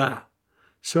like that.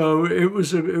 So it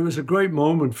was a great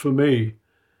moment for me,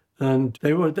 and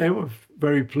they were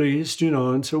very pleased, you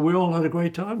know, and so we all had a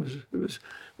great time. It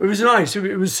was nice.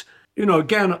 It was, you know,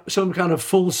 again, some kind of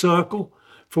full circle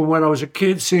from when I was a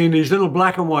kid seeing these little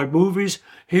black and white movies.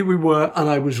 Here we were, and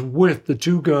I was with the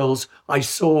two girls I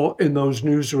saw in those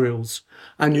newsreels.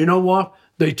 And you know what?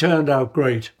 They turned out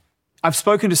great. I've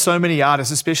spoken to so many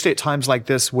artists, especially at times like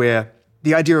this, where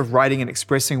the idea of writing and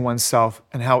expressing oneself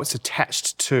and how it's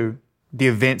attached to the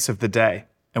events of the day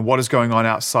and what is going on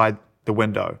outside the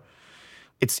window.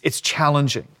 It's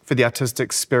challenging for the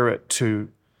artistic spirit to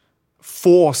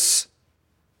force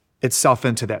itself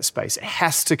into that space. It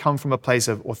has to come from a place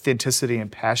of authenticity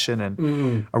and passion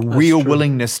and a real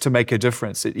willingness to make a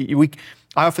difference. I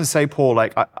often say, Paul,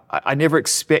 like I never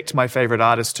expect my favorite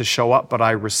artists to show up, but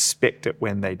I respect it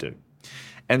when they do.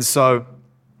 And so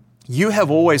you have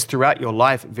always, throughout your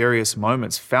life, at various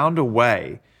moments, found a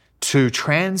way to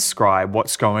transcribe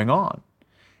what's going on.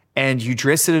 And you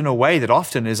dress it in a way that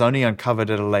often is only uncovered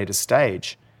at a later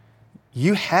stage.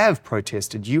 You have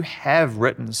protested, you have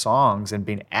written songs and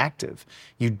been active.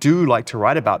 You do like to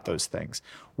write about those things.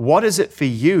 What is it for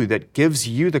you that gives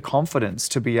you the confidence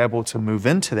to be able to move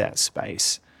into that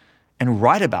space and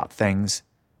write about things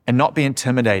and not be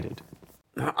intimidated?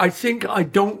 I think I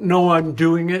don't know I'm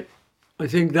doing it. I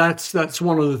think that's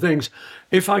one of the things.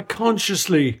 If I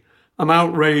consciously am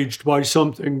outraged by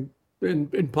something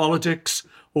in politics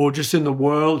or just in the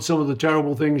world, some of the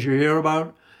terrible things you hear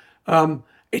about,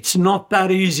 it's not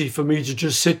that easy for me to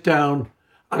just sit down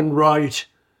and write,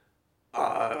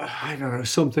 I don't know,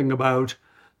 something about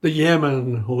the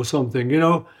Yemen or something, you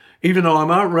know. Even though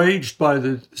I'm outraged by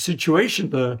the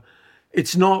situation there,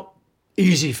 it's not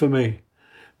easy for me.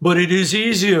 But it is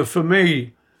easier for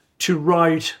me to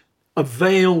write a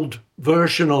veiled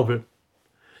version of it.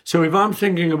 So if I'm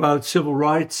thinking about civil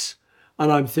rights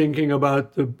and I'm thinking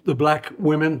about the black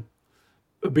women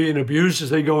being abused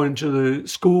as they go into the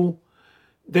school,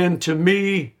 then to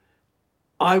me,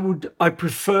 I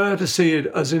prefer to see it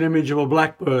as an image of a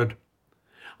blackbird.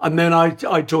 And then I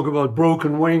talk about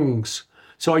broken wings.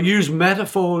 So I use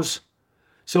metaphors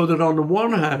so that on the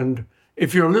one hand,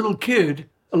 if you're a little kid,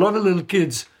 a lot of little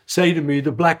kids say to me,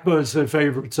 the Blackbird's their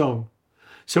favorite song.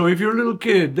 So if you're a little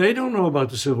kid, they don't know about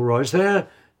the civil rights. They're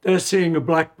seeing a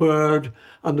blackbird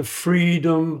and the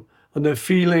freedom, and they're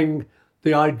feeling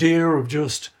the idea of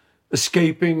just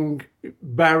escaping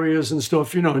barriers and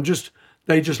stuff, you know, and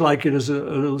they just like it as a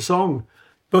little song.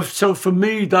 But so for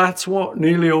me, that's what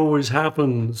nearly always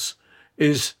happens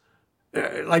is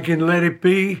like in Let It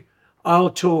Be,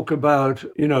 I'll talk about,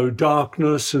 you know,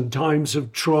 darkness and times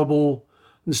of trouble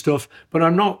and stuff, but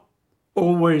I'm not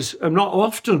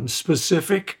often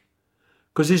specific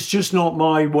because it's just not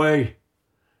my way.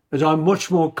 And I'm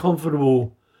much more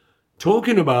comfortable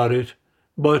talking about it,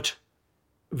 but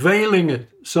veiling it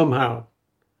somehow.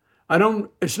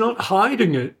 It's not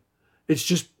hiding it. It's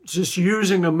just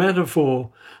using a metaphor.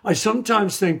 I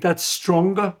sometimes think that's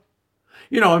stronger.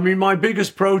 You know, I mean, my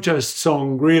biggest protest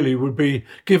song really would be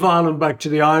Give Ireland Back to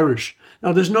the Irish.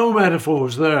 Now, there's no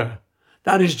metaphors there.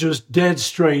 That is just dead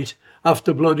straight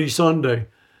after Bloody Sunday.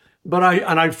 But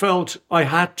I felt I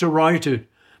had to write it.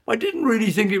 I didn't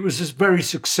really think it was this very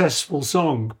successful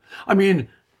song. I mean,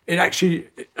 it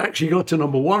actually got to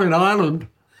number one in Ireland.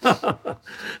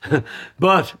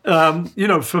 But, you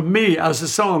know, for me as a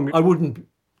song, I wouldn't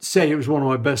say it was one of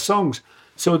my best songs.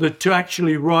 So that to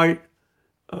actually write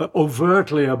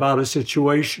overtly about a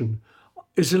situation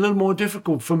is a little more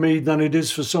difficult for me than it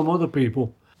is for some other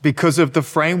people. Because of the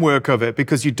framework of it,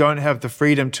 because you don't have the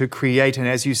freedom to create and,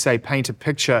 as you say, paint a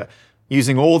picture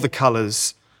using all the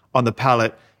colors on the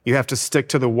palette. You have to stick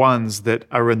to the ones that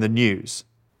are in the news.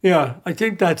 Yeah, I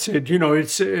think that's it. You know,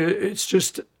 it's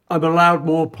just I'm allowed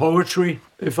more poetry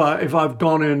if I've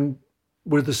gone in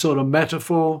with a sort of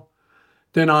metaphor.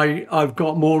 Then I've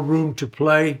got more room to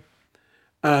play,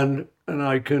 and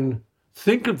I can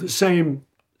think of the same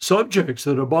subjects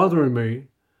that are bothering me,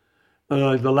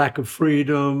 the lack of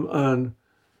freedom and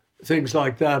things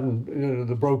like that, and you know,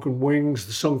 the broken wings,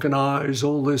 the sunken eyes,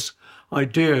 all this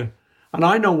idea. And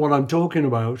I know what I'm talking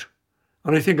about,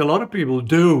 And I think a lot of people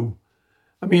do.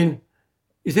 I mean,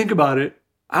 you think about it,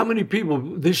 how many people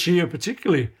this year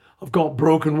particularly have got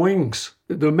broken wings?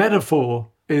 The metaphor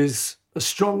is a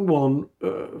strong one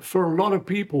for a lot of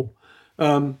people.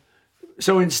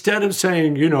 So instead of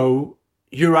saying,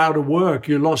 you're out of work,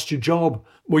 you lost your job,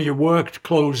 where you worked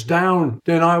closed down,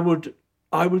 then I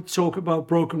would talk about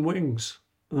broken wings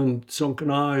and sunken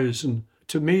eyes. And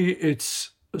to me,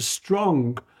 it's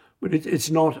strong, but it's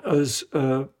not as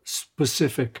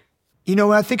specific. When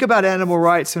I think about animal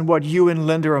rights and what you and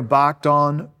Linda embarked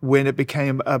on when it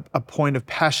became a point of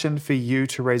passion for you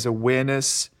to raise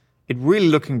awareness, it really,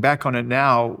 looking back on it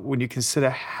now, when you consider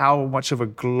how much of a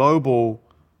global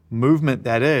movement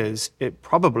that is, it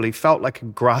probably felt like a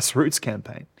grassroots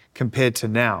campaign compared to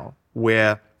now,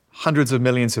 where hundreds of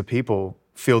millions of people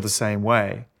feel the same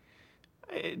way.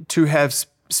 To have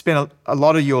spent a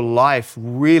lot of your life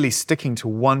really sticking to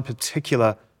one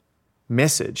particular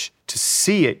message, to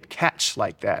see it catch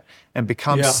like that and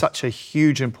become such a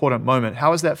huge, important moment.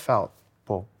 How has that felt,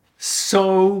 Paul?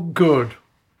 So good.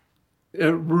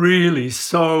 Really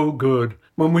so good.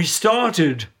 When we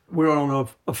started, we were on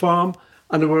a farm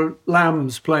and there were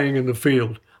lambs playing in the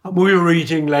field and we were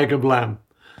eating leg of lamb.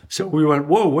 So we went,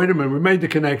 whoa, wait a minute. We made the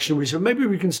connection. We said, maybe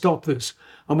we can stop this.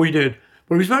 And we did.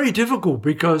 But it was very difficult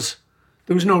because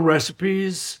there was no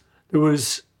recipes.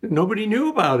 Nobody knew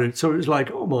about it. So it was like,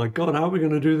 oh my God, how are we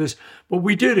going to do this? But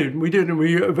we did it. And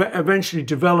we eventually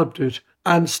developed it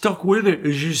and stuck with it,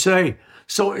 as you say.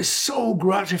 So it's so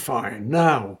gratifying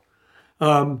now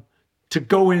to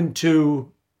go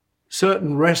into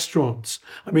certain restaurants.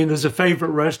 I mean, there's a favorite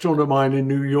restaurant of mine in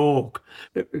New York.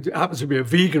 It happens to be a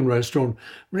vegan restaurant,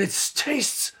 but it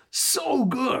tastes so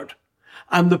good.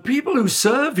 And the people who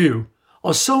serve you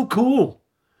are so cool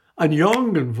and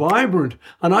young and vibrant.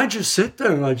 And I just sit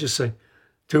there and I just say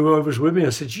to whoever's with me, I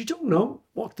said, you don't know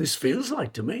what this feels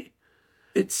like to me.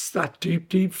 It's that deep,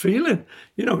 deep feeling.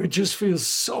 It just feels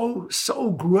so,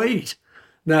 so great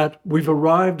that we've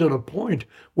arrived at a point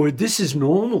where this is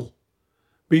normal,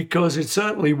 because it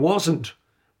certainly wasn't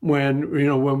when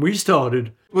we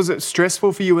started. Was it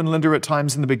stressful for you and Linda at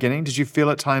times in the beginning? Did you feel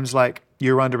at times like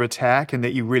you were under attack and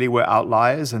that you really were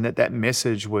outliers and that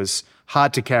message was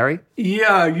hard to carry?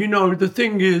 Yeah, the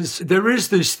thing is, there is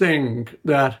this thing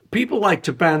that people like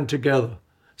to band together.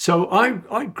 So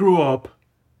I grew up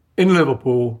in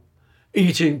Liverpool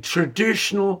eating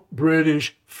traditional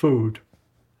British food.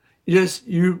 Yes,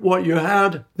 what you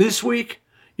had this week,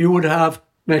 you would have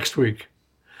next week,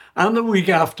 and the week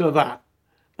after that.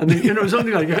 And it was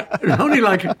only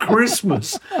like a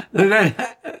Christmas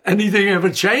that anything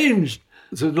ever changed.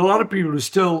 So there are a lot of people who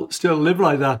still live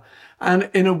like that, and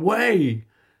in a way,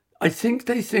 I think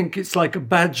they think it's like a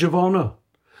badge of honor.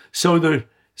 So that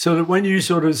when you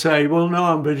sort of say, "Well, no,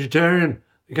 I'm vegetarian,"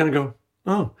 they kind of go,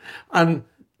 "Oh," and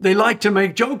they like to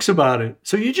make jokes about it.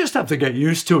 So you just have to get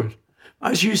used to it.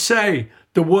 As you say,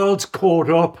 the world's caught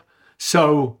up,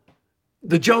 so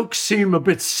the jokes seem a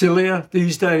bit sillier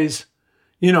these days.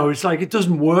 It's like it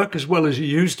doesn't work as well as it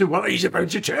used to. Well, he's a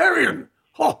vegetarian.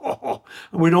 And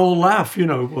we'd all laugh,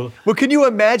 Well, can you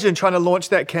imagine trying to launch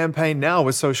that campaign now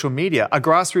with social media? A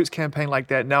grassroots campaign like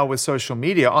that now with social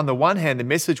media. On the one hand, the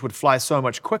message would fly so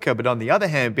much quicker. But on the other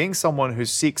hand, being someone who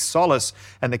seeks solace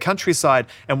in the countryside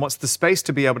and wants the space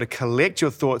to be able to collect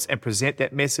your thoughts and present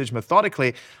that message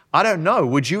methodically, I don't know.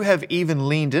 Would you have even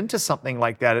leaned into something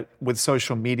like that with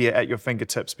social media at your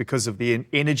fingertips because of the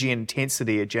energy and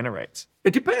intensity it generates?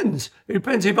 It depends. It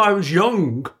depends. If I was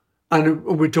young, and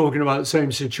we're talking about the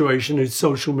same situation as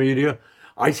social media,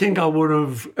 I think I would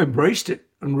have embraced it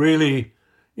and really,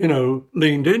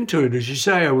 leaned into it. As you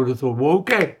say, I would have thought, well,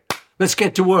 okay, let's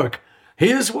get to work.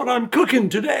 Here's what I'm cooking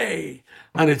today.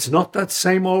 And it's not that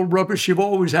same old rubbish you've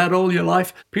always had all your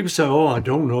life. People say, oh, I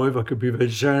don't know if I could be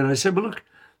vegetarian. I said, but look,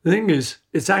 the thing is,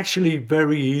 it's actually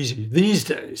very easy these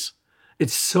days.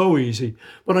 It's so easy.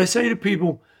 But I say to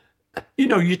people,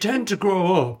 you tend to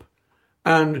grow up,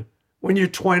 and when you're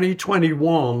 20,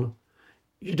 21,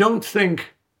 you don't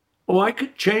think, oh, I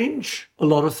could change a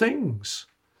lot of things.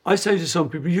 I say to some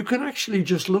people, you can actually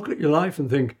just look at your life and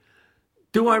think,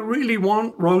 do I really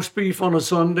want roast beef on a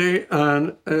Sunday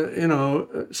and,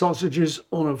 sausages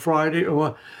on a Friday?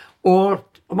 Or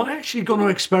am I actually going to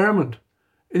experiment?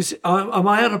 Am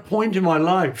I at a point in my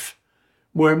life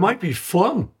where it might be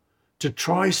fun to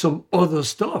try some other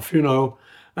stuff,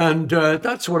 And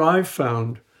that's what I've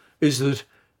found, is that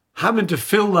having to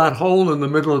fill that hole in the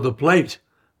middle of the plate,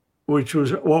 which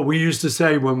was what we used to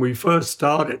say when we first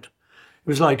started.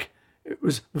 It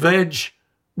was veg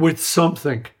with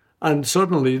something, and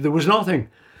suddenly there was nothing.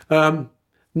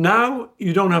 Now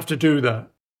you don't have to do that.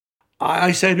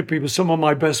 I say to people, some of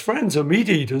my best friends are meat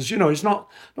eaters. It's not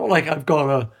like I've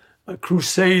got a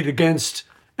crusade against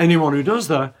anyone who does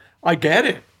that. I get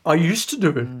it. I used to do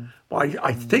it. But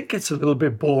I think it's a little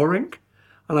bit boring,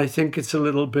 and I think it's a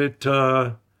little bit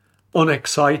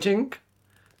unexciting.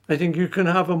 I think you can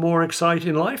have a more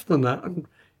exciting life than that. And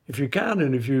if you can,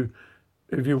 and if you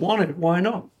want it, why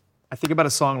not? I think about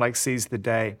a song like Seize the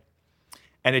Day,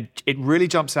 and it really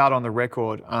jumps out on the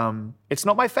record. It's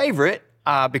not my favorite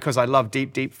because I love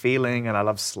Deep, Deep Feeling, and I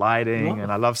love Sliding,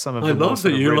 and I love some of the I love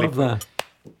that you love that.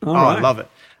 All right. I love it.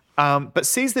 But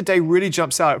Seize the Day really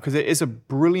jumps out because it is a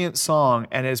brilliant song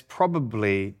and is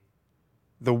probably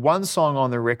the one song on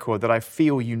the record that I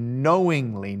feel you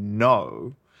knowingly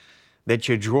know that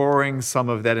you're drawing some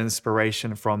of that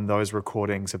inspiration from those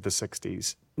recordings of the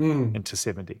 60s into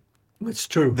 70. It's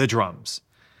true. The drums.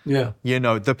 Yeah.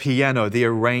 The piano, the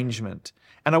arrangement.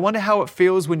 And I wonder how it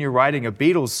feels when you're writing a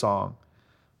Beatles song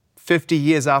 50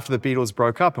 years after the Beatles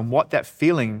broke up and what that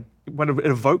feeling, what it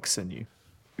evokes in you.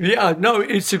 Yeah, no,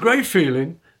 it's a great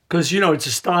feeling because, it's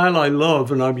a style I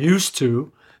love and I'm used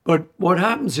to. But what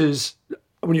happens is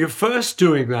when you're first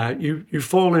doing that, you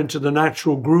fall into the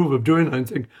natural groove of doing that and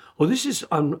think, oh, this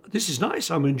is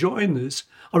nice. I'm enjoying this.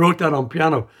 I wrote that on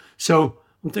piano. So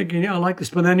I'm thinking, yeah, I like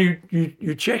this. But then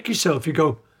you check yourself. You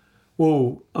go,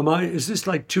 whoa, is this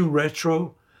like too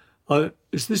retro?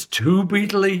 Is this too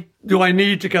Beatley? Do I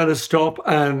need to kind of stop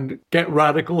and get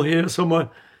radical here somewhere?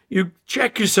 You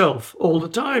check yourself all the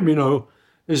time,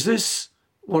 is this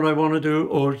what I want to do,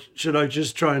 or should I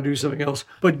just try and do something else?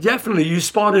 But definitely you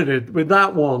spotted it with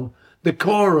that one. The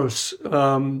chorus,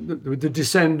 with the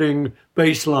descending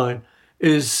bass line,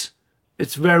 it's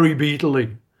very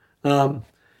Beatley.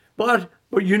 But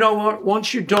you know what?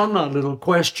 Once you've done that little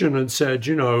question and said,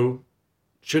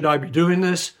 should I be doing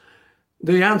this?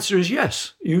 The answer is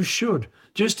yes, you should.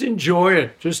 Just enjoy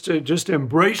it. Just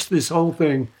embrace this whole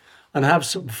thing and have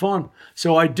some fun.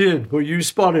 So I did, but you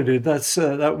spotted it.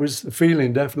 That was the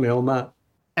feeling definitely on that.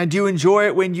 And do you enjoy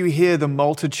it when you hear the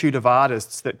multitude of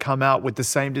artists that come out with the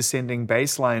same descending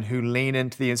bass line who lean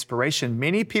into the inspiration?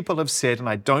 Many people have said, and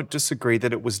I don't disagree,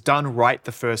 that it was done right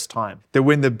the first time. That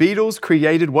when the Beatles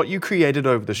created what you created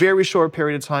over the very short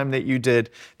period of time that you did,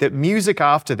 that music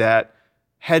after that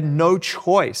had no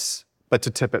choice but to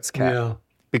tip its cap. Yeah.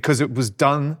 Because it was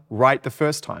done right the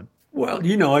first time. Well,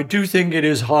 I do think it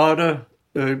is harder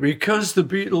because the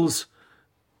Beatles'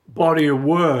 body of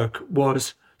work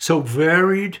was so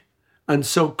varied and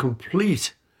so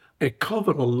complete. It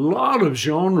covered a lot of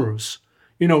genres,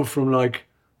 from like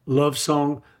love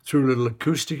song through little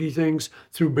acoustic-y things,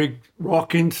 through big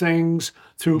rocking things,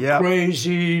 through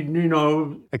crazy,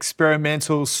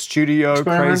 experimental studio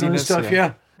craziness stuff.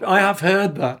 Yeah, I have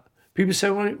heard that. People say,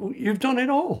 well, you've done it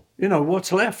all.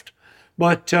 What's left?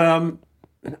 But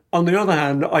on the other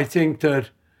hand, I think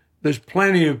that there's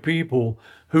plenty of people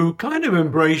who kind of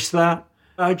embrace that.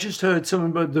 I just heard something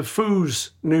about the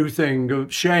Foo's new thing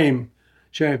of shame.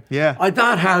 Yeah.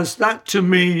 That to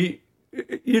me,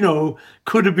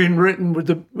 could have been written with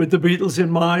the Beatles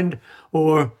in mind,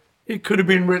 or it could have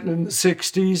been written in the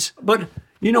 60s. But,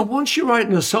 once you're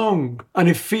writing a song and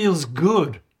it feels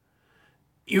good,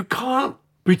 you can't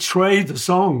betray the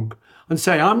song and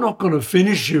say, I'm not going to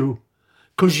finish you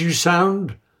because you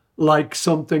sound like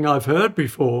something I've heard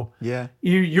before. Yeah.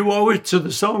 You owe it to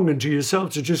the song and to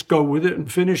yourself to just go with it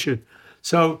and finish it.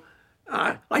 So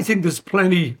I think there's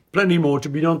plenty more to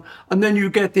be done. And then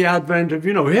you get the advent of,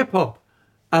 hip hop,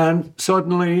 and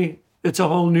suddenly it's a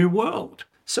whole new world.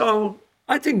 So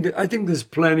I think there's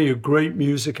plenty of great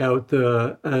music out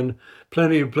there and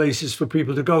plenty of places for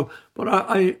people to go. But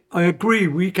I agree,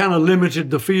 we kind of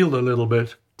limited the field a little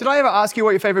bit. Did I ever ask you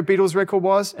what your favorite Beatles record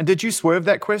was? And did you swerve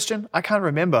that question? I can't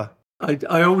remember.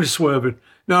 I always swerve it.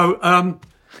 No,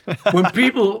 when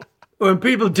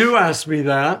people do ask me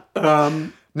that,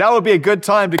 now would be a good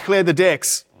time to clear the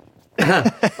decks.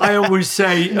 I always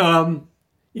say,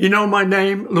 you know my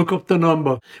name, look up the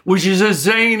number, which is a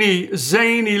zany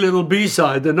little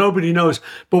B-side that nobody knows.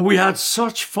 But we had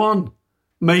such fun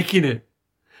making it.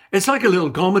 It's like a little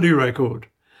comedy record.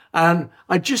 And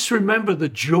I just remember the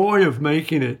joy of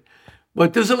making it.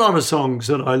 But there's a lot of songs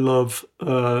that I love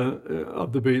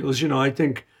of the Beatles. I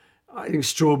think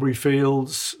Strawberry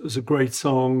Fields is a great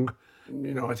song.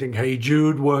 I think Hey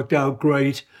Jude worked out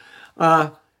great.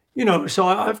 So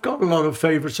I've got a lot of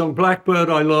favorite songs. Blackbird,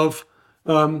 I love.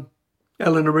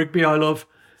 Eleanor Rigby, I love.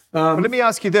 Well, let me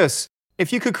ask you this.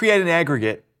 If you could create an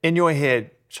aggregate in your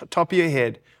head, top of your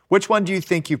head, which one do you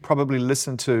think you've probably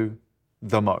listened to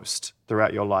the most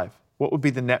throughout your life? What would be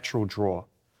the natural draw?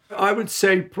 I would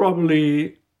say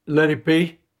probably Let It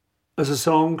Be as a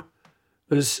song.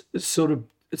 is sort of,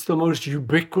 it's the most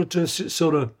ubiquitous. It's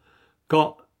sort of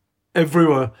got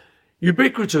everywhere.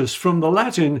 Ubiquitous from the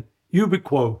Latin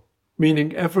ubiquo,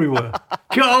 meaning everywhere.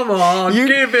 Come on,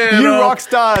 give it you up. rock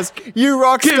stars. You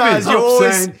rock Give stars. it You're up,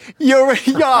 always, Zane.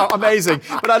 yeah, amazing.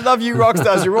 But I love you rock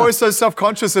stars. You're always so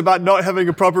self-conscious about not having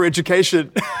a proper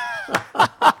education.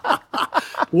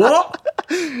 What?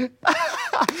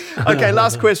 Okay,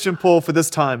 last question, Paul, for this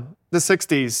time. The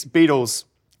 60s, Beatles,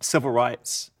 civil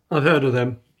rights. I've heard of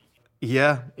them.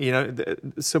 Yeah,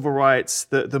 the civil rights,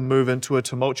 the move into a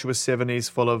tumultuous 70s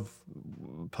full of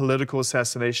political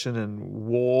assassination and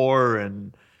war,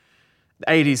 and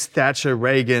 80s Thatcher,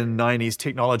 Reagan, 90s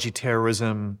technology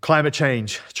terrorism, climate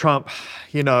change, Trump.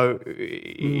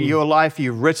 Your life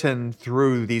you've written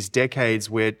through these decades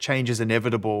where change is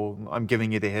inevitable. I'm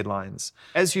giving you the headlines.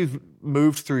 As you've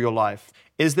moved through your life,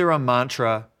 is there a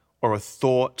mantra or a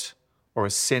thought or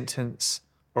a sentence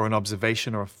or an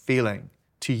observation or a feeling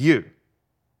to you,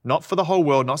 not for the whole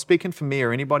world, not speaking for me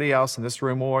or anybody else in this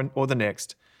room or the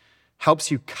next,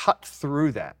 helps you cut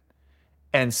through that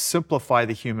and simplify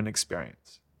the human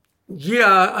experience?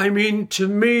 Yeah, I mean, to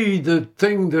me, the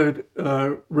thing that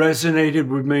resonated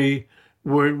with me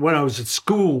when I was at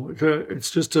school,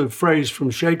 it's just a phrase from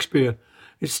Shakespeare,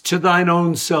 it's "to thine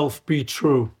own self be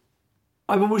true."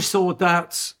 I've always thought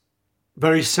that's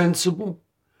very sensible,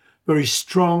 very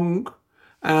strong,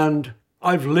 and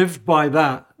I've lived by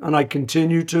that, and I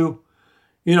continue to.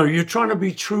 You're trying to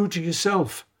be true to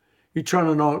yourself. You're trying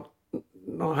to not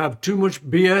have too much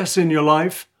BS in your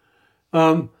life.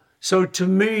 So to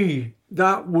me,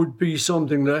 that would be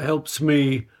something that helps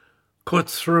me cut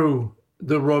through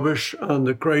the rubbish and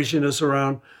the craziness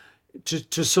around,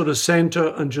 to sort of center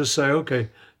and just say, okay,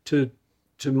 to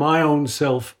my own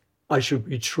self, I should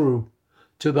be true.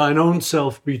 To thine own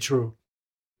self be true.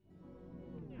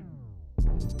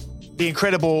 The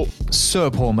incredible Sir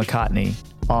Paul McCartney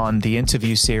on the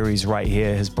interview series right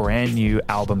here, his brand new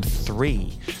album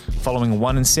 3. Following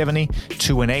 1 in 70,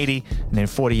 2 in 80, and then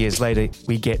 40 years later,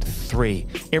 we get 3.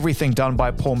 Everything done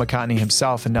by Paul McCartney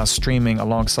himself, and now streaming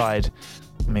alongside,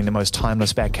 the most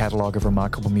timeless back catalogue of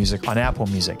remarkable music on Apple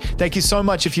Music. Thank you so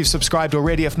much if you've subscribed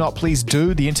already. If not, please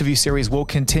do. The interview series will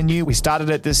continue. We started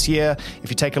it this year. If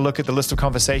you take a look at the list of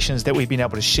conversations that we've been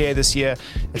able to share this year,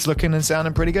 it's looking and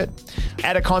sounding pretty good.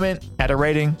 Add a comment, add a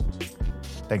rating.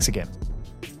 Thanks again.